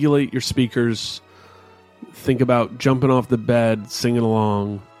triangulate your speakers, think about jumping off the bed, singing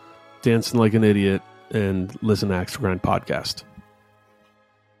along, dancing like an idiot, and listen to Axe to Grind podcast.